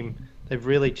different team. They've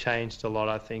really changed a lot,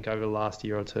 I think, over the last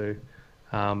year or two,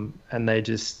 and they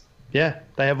just they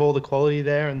have all the quality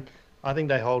there, and I think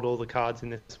they hold all the cards in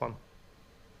this one.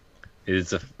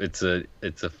 It's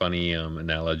a funny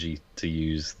analogy to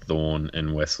use Thorne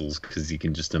and Wessels, because you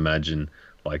can just imagine,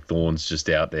 like, Thorne's just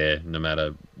out there, no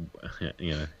matter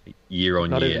year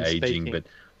on year aging,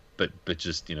 but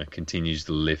just continues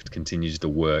to lift, continues to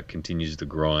work, continues to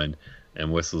grind,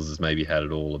 and Wessels has maybe had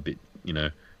it all a bit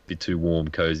too warm,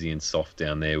 cozy, and soft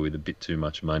down there with a bit too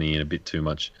much money and a bit too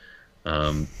much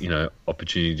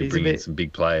opportunity to bring in some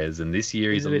big players. And this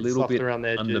year he's a little bit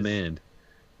undermanned.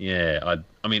 Yeah,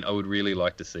 I mean, I would really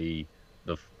like to see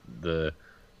the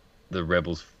the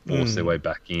Rebels force their way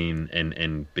back in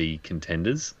and be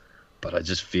contenders. But I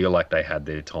just feel like they had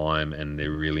their time and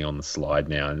they're really on the slide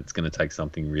now, and it's going to take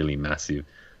something really massive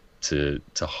to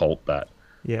halt that.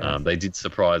 Yeah, they did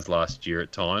surprise last year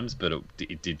at times, but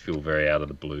it did feel very out of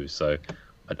the blue. So,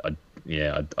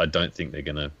 I don't think they're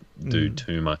going to do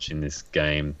too much in this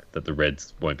game that the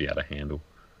Reds won't be able to handle.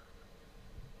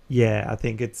 Yeah, I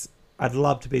think I'd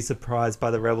love to be surprised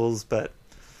by the Rebels, but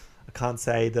I can't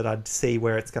say that I'd see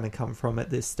where it's going to come from at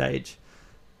this stage.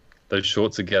 Those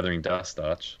shorts are gathering dust,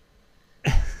 Arch.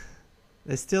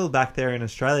 They're still back there in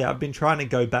Australia. I've been trying to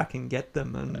go back and get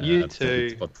them, and you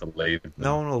too.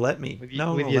 No one will let me. With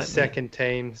your second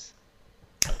teams.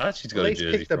 Archie's got At a least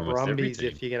jersey pick the from almost every Brumbies team.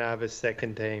 if you're going to have a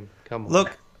second team. Come on.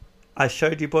 Look, I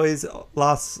showed you boys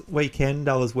last weekend.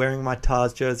 I was wearing my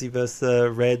Tars jersey versus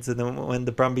the Reds, and then when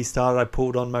the Brumbies started, I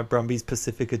pulled on my Brumbies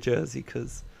Pacifica jersey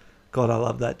because, God, I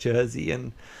love that jersey.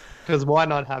 And because why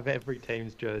not have every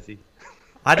team's jersey?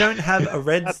 I don't have a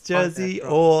Reds jersey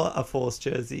or a Force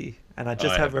jersey, and I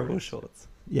just have a Rebel shorts.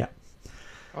 Yeah.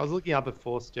 I was looking up a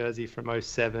Force jersey from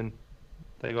 07.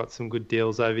 They got some good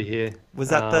deals over here. Was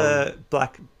that the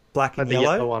black and the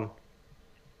yellow? yellow one?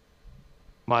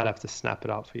 Might have to snap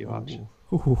it up for you, Arch.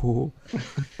 Well,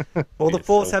 the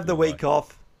Force have the week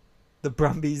off. The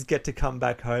Brumbies get to come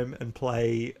back home and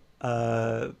play.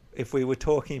 If we were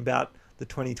talking about the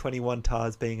 2021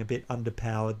 Tars being a bit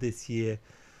underpowered this year,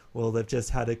 well, they've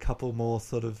just had a couple more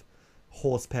sort of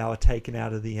horsepower taken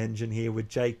out of the engine here, with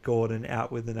Jake Gordon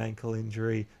out with an ankle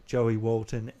injury, Joey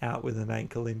Walton out with an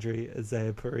ankle injury,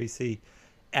 Isaiah Parisi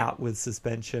out with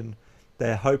suspension.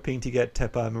 They're hoping to get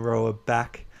Tepa Maroa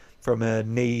back from a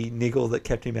knee niggle that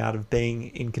kept him out of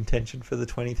being in contention for the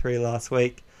 23 last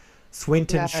week.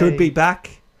 Swinton should be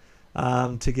back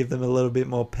to give them a little bit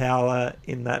more power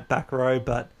in that back row,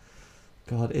 but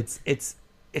God, it's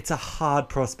a hard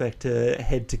prospect to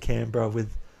head to Canberra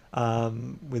with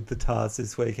the Tars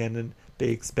this weekend and be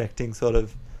expecting sort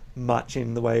of much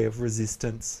in the way of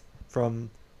resistance from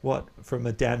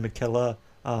a Dan McKellar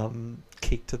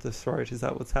kick to the throat. Is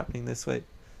that what's happening this week?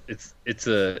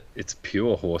 It's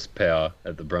pure horsepower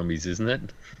at the Brumbies, isn't it?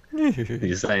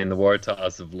 You're saying the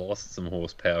Waratahs have lost some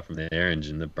horsepower from their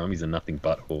engine. The Brumbies are nothing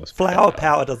but horsepower. Flower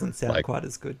power doesn't sound quite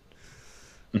as good.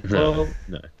 No.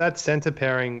 That centre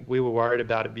pairing, we were worried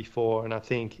about it before, and I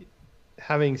think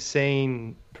having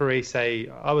seen Parise,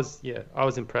 I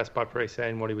was impressed by Parise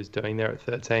and what he was doing there at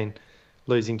 13,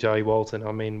 losing Joey Walton.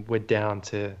 I mean, we're down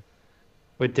to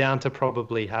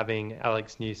probably having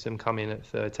Alex Newsom come in at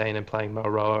 13 and playing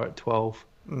Moroa at 12.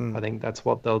 I think that's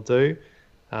what they'll do.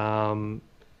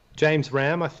 James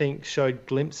Ram, I think, showed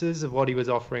glimpses of what he was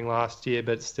offering last year,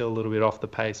 but still a little bit off the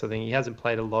pace. I think he hasn't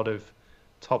played a lot of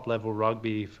top-level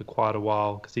rugby for quite a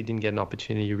while because he didn't get an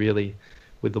opportunity really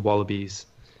with the Wallabies.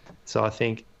 So I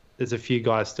think there's a few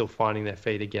guys still finding their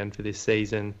feet again for this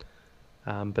season.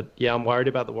 But yeah, I'm worried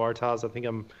about the Waratahs. I think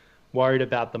I'm worried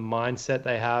about the mindset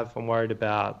they have. I'm worried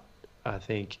about, I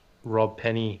think, Rob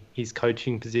Penny, his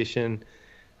coaching position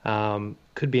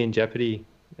could be in jeopardy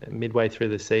midway through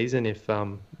the season if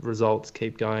results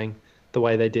keep going the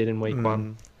way they did in week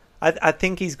one. I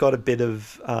think he's got a bit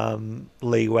of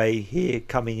leeway here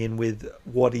coming in with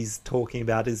what he's talking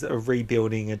about is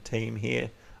rebuilding a team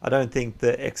here. I don't think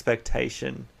the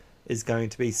expectation is going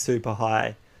to be super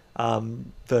high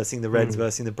versus the Reds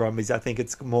versus the Brumbies. I think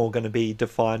it's more going to be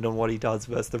defined on what he does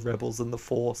versus the Rebels and the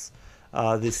Force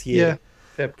this year. Yeah,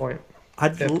 fair point.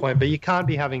 Fair point. But you can't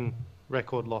be having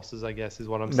record losses, I guess, is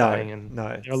what I'm saying. And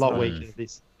they're a lot weaker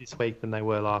this week than they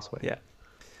were last week. Yeah.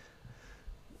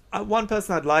 One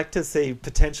person I'd like to see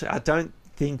potentially, I don't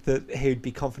think that he'd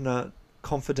be confident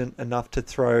enough to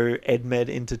throw Edmed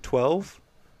into 12,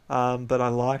 but I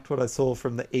liked what I saw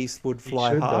from the Eastwood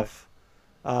fly half.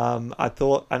 I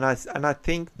thought, and I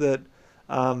think that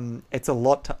it's a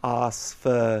lot to ask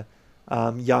for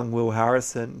young Will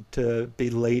Harrison to be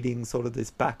leading sort of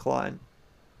this back line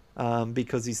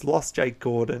because he's lost Jake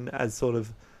Gordon as sort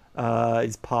of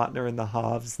his partner in the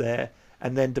halves there.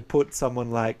 And then to put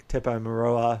someone like Tepo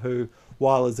Maroa, who,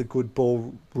 while is a good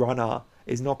ball runner,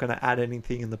 is not going to add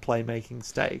anything in the playmaking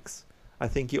stakes. I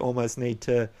think you almost need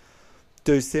to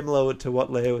do similar to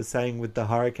what Leo was saying with the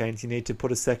Hurricanes. You need to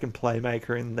put a second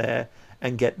playmaker in there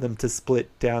and get them to split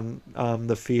down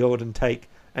the field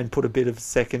and put a bit of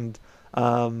second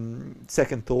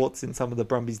thoughts in some of the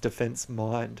Brumbies' defence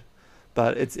mind.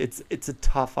 But it's a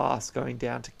tough ask going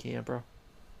down to Canberra.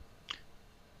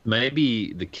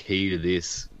 Maybe the key to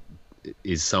this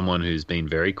is someone who's been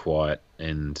very quiet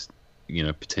and,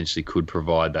 potentially could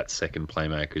provide that second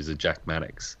playmaker is a Jack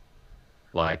Maddox.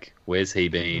 Like, where's he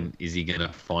been? Is he going to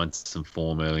find some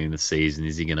form early in the season?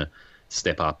 Is he going to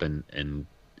step up and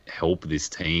help this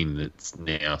team that's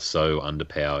now so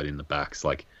underpowered in the backs?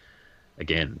 Like,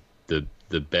 again,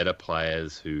 the better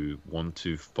players who want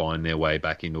to find their way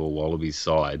back into a Wallabies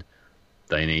side,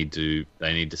 they need to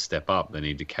step up. They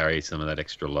need to carry some of that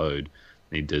extra load.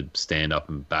 They need to stand up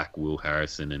and back Will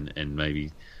Harrison and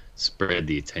maybe spread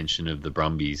the attention of the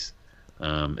Brumbies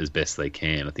as best they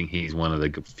can. I think he's one of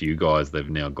the few guys they've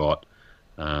now got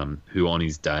who on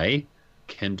his day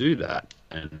can do that.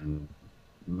 And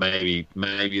maybe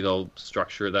they'll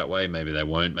structure it that way. Maybe they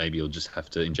won't. Maybe he'll just have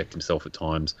to inject himself at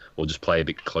times or just play a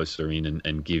bit closer in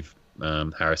and give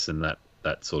Harrison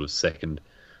that sort of second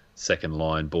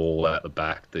line ball out the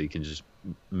back that he can just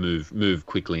move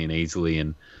quickly and easily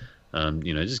and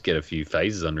just get a few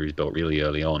phases under his belt really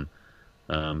early on.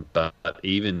 But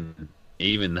even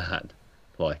that,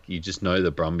 like, you just know the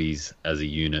Brumbies as a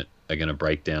unit are going to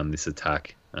break down this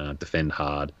attack, defend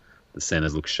hard. The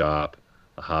centres look sharp.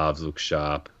 The halves look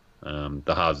sharp.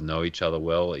 The halves know each other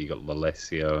well. You got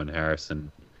Lalesio and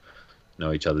Harrison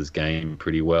know each other's game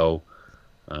pretty well.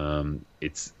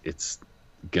 It's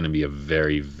going to be a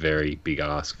very, very big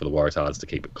ask for the Waratahs to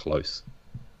keep it close.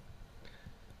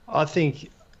 I think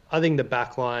the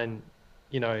back line,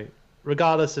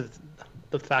 regardless of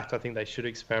the fact I think they should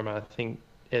experiment, I think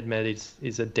Ed Med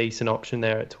is a decent option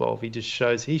there at 12.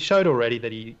 He showed already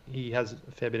that he has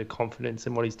a fair bit of confidence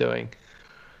in what he's doing.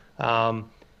 And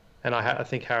I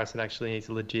think Harrison actually needs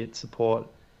legit support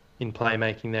in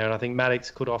playmaking there. And I think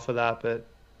Maddox could offer that, but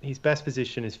his best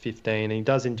position is 15. And he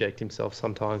does inject himself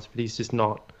sometimes, but he's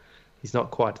not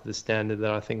quite to the standard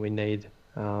that I think we need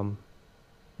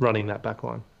running that back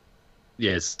line.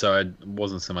 Yes, so I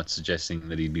wasn't so much suggesting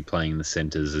that he'd be playing the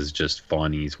centres as just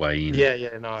finding his way in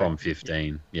from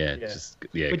 15. Because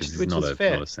he's not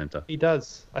a centre. He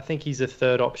does. I think he's a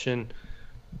third option.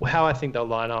 How I think they'll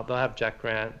line up, they'll have Jack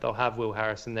Grant, they'll have Will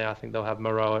Harrison there. I think they'll have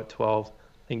Moreau at 12.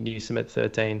 I think Newsom at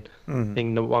 13. I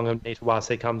think Nwanga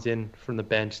Nitawase comes in from the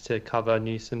bench to cover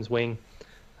Newsom's wing.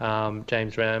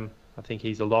 James Ram, I think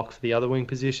he's a lock for the other wing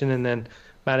position. And then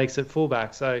Maddox at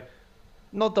fullback. So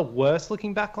not the worst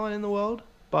looking backline in the world,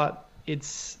 but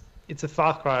it's a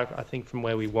far cry, I think, from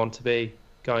where we want to be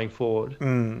going forward.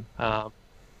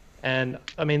 And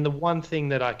I mean, the one thing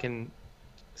that I can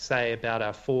say about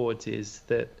our forwards is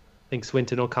that I think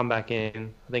Swinton will come back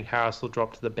in. I think Harris will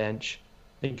drop to the bench.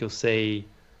 I think you'll see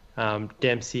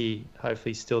Dempsey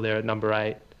hopefully still there at number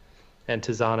 8, and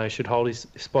Tizano should hold his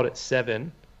spot at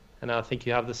 7. And I think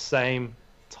you have the same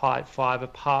tight 5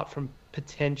 apart from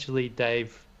potentially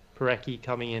Dave Parecki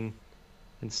coming in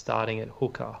and starting at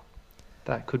hooker.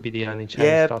 That could be the only change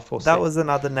that I foresee. That was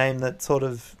another name that sort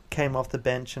of came off the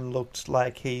bench and looked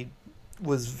like he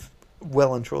was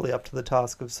well and truly up to the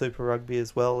task of Super Rugby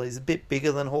as well. He's a bit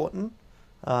bigger than Horton.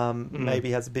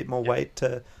 Maybe has a bit more weight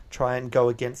to try and go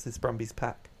against this Brumbies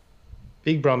pack.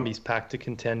 Big Brumbies pack to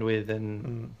contend with,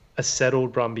 and a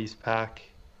settled Brumbies pack,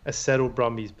 a settled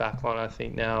Brumbies backline, I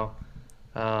think now.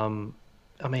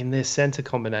 I mean, their centre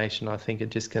combination, I think, are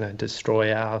just going to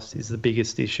destroy ours, is the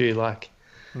biggest issue. Like,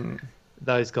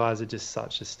 those guys are just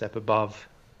such a step above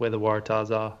where the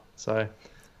Waratahs are. So,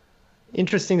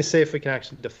 interesting to see if we can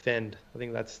actually defend. I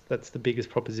think that's the biggest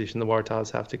proposition the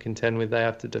Waratahs have to contend with. They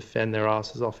have to defend their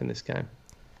asses off in this game.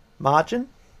 Margin?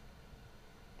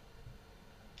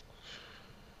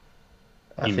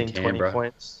 I think Canberra.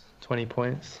 20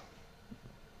 points.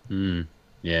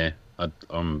 Yeah,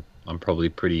 I'm probably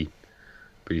pretty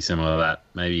similar to that.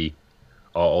 Maybe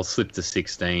I'll slip to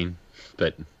 16,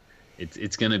 but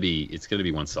it's gonna be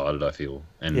one-sided, I feel,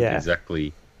 and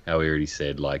exactly how we already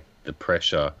said, like, the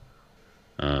pressure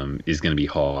is going to be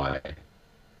high.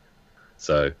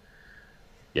 So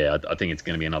yeah, I think it's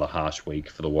going to be another harsh week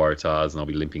for the Waratahs, and they'll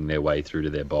be limping their way through to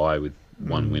their bye with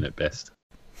one win at best.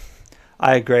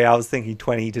 I agree. I was thinking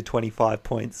 20 to 25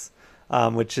 points,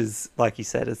 which is, like you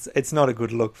said, it's not a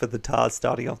good look for the Tars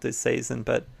starting off this season,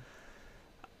 but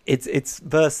it's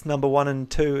verse number 1 and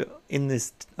 2 in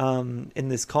this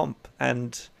comp,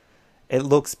 and it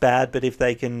looks bad. But if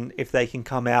they can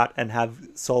come out and have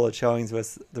solid showings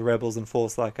versus the Rebels and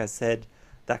Force, like I said,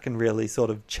 that can really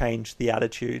sort of change the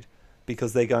attitude,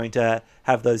 because they're going to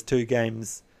have those 2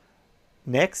 games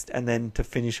next, and then to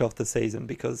finish off the season,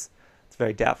 because it's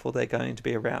very doubtful they're going to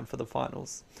be around for the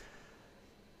finals.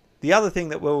 The other thing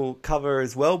that we'll cover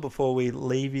as well before we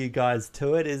leave you guys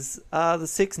to it is the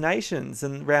Six Nations,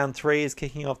 and round 3 is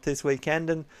kicking off this weekend.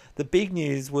 And the big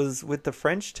news was with the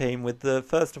French team, with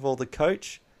first of all the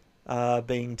coach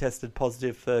being tested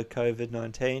positive for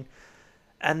COVID-19,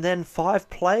 And then 5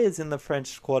 players in the French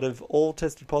squad have all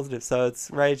tested positive. So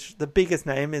it's rage. The biggest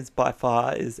name is by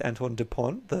far is Antoine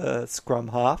Dupont, the scrum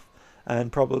half,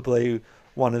 and probably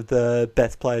one of the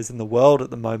best players in the world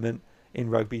at the moment in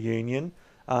rugby union.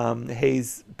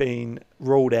 He's been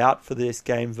ruled out for this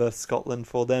game versus Scotland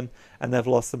for them, and they've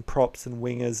lost some props and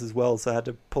wingers as well, so I had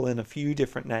to pull in a few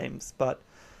different names. But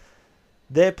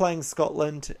they're playing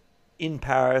Scotland in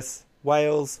Paris,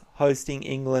 Wales hosting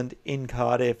England in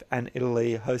Cardiff, and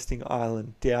Italy hosting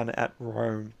Ireland down at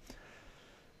Rome.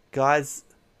 Guys,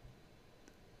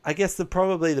 I guess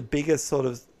probably the biggest sort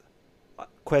of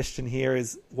question here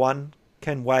is, one,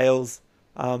 can Wales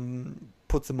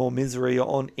put some more misery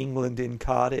on England in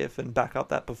Cardiff and back up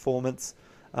that performance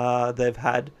they've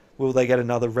had? Will they get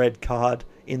another red card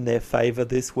in their favour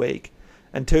this week?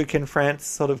 And 2, can France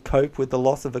sort of cope with the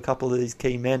loss of a couple of these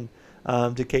key men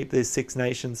to keep this Six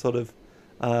Nations sort of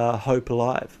hope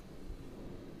alive?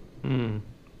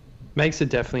 Makes it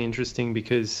definitely interesting,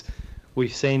 because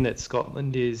we've seen that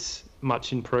Scotland is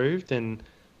much improved, and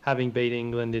having beat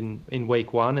England in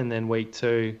week 1 and then week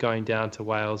 2 going down to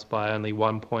Wales by only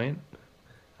 1 point,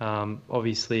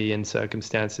 obviously in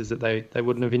circumstances that they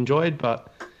wouldn't have enjoyed,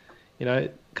 but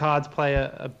cards play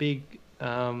a big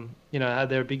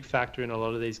they're a big factor in a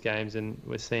lot of these games, and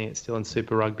we're seeing it still in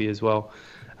Super Rugby as well.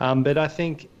 But I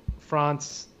think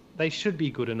France, they should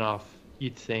be good enough,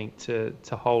 you'd think, to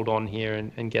hold on here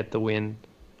and get the win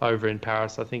over in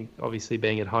Paris. I think obviously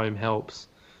being at home helps.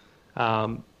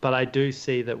 But I do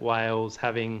see that Wales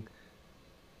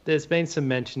there's been some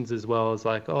mentions as well as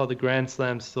like, the Grand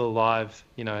Slam's still alive,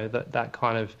 that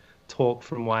kind of talk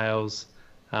from Wales,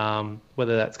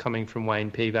 whether that's coming from Wayne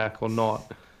Pivac or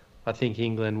not. I think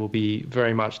England will be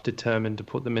very much determined to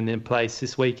put them in their place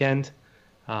this weekend.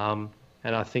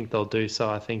 And I think they'll do so.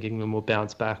 I think England will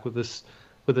bounce back with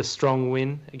a strong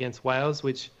win against Wales,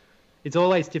 which it's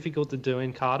always difficult to do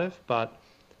in Cardiff, but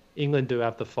England do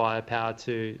have the firepower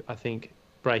to, I think,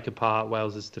 break apart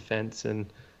Wales's defence,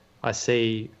 and I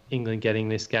see England getting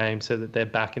this game so that they're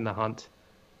back in the hunt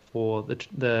for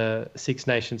the Six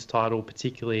Nations title,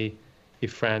 particularly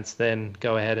if France then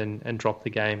go ahead and drop the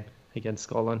game against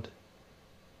Scotland.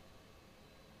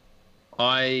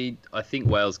 I think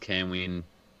Wales can win.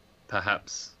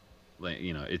 Perhaps,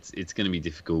 it's going to be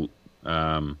difficult,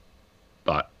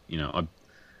 but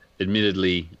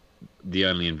admittedly, the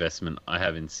only investment I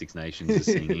have in Six Nations is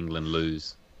seeing England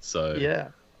lose. So yeah,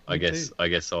 I guess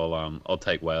I'll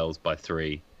take Wales by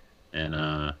 3, and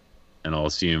I'll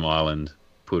assume Ireland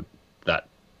put that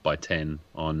by 10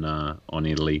 on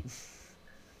Italy.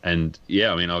 And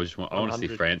yeah, I want to see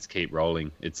France keep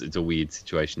rolling. It's a weird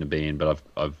situation to be in, but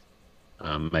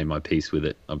I've made my peace with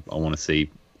it. I want to see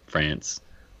France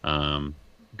go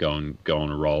on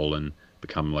a roll and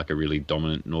become like a really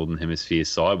dominant Northern Hemisphere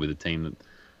side with a team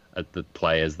that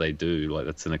play as they do. Like,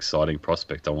 that's an exciting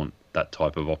prospect. I want that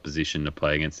type of opposition to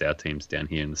play against our teams down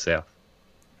here in the south.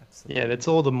 Absolutely. Yeah, that's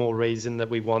all the more reason that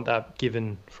we want that,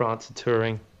 given France are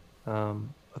touring. I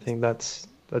think that's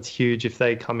huge. If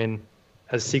they come in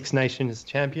as Six Nations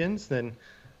champions, then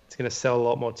it's going to sell a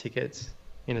lot more tickets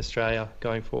in Australia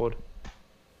going forward.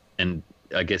 And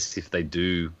I guess if they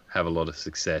do have a lot of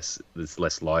success, it's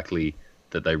less likely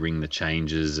that they ring the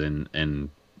changes and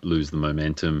lose the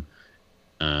momentum,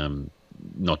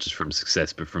 not just from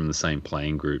success but from the same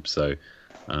playing group. So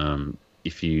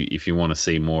if you want to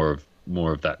see more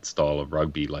of that style of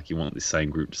rugby, like, you want the same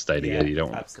group to stay together. You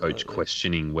don't want the coach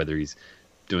questioning whether he's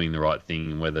doing the right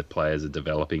thing and whether players are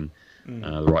developing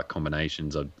the right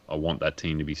combinations. I want that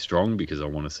team to be strong, because I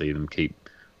want to see them keep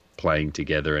playing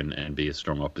together and be a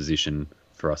strong opposition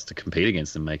for us to compete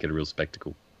against and make it a real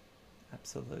spectacle.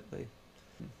 Absolutely.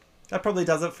 That probably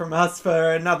does it from us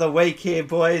for another week here,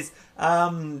 boys.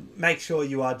 Make sure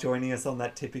you are joining us on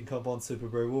that tipping comp on Super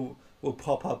Brew. We'll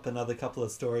pop up another couple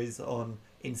of stories on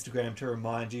Instagram to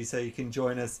remind you, so you can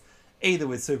join us either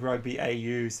with Super Rugby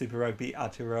AU, Super Rugby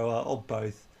Aotearoa, or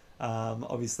both.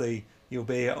 Obviously, you'll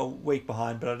be a week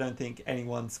behind, but I don't think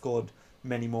anyone scored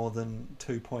many more than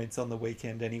 2 points on the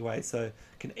weekend anyway, so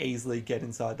can easily get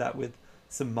inside that with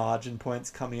some margin points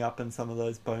coming up and some of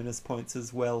those bonus points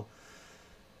as well.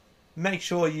 Make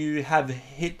sure you have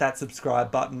hit that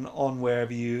subscribe button on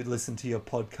wherever you listen to your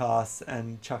podcasts,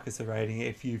 and chuck us a rating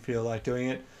if you feel like doing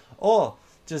it, or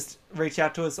just reach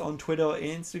out to us on Twitter or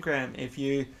Instagram if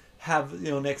you have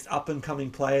your next up and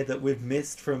coming player that we've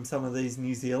missed from some of these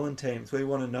New Zealand teams. We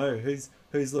want to know who's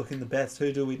looking the best,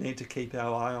 who do we need to keep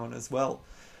our eye on as well.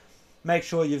 Make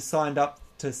sure you've signed up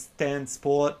to Stan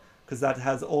Sport, because that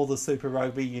has all the Super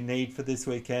Rugby you need for this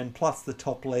weekend, plus the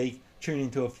top league. Tune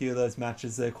into a few of those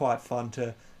matches. They're quite fun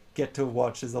to get to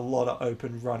watch. There's a lot of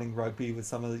open running rugby with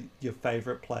some of your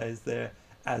favourite players there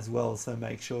as well, so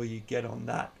make sure you get on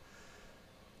that.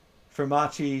 From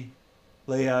Archie,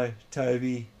 Leo,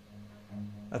 Toby,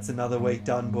 that's another week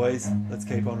done, boys. Let's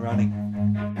keep on running.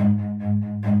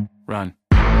 Run.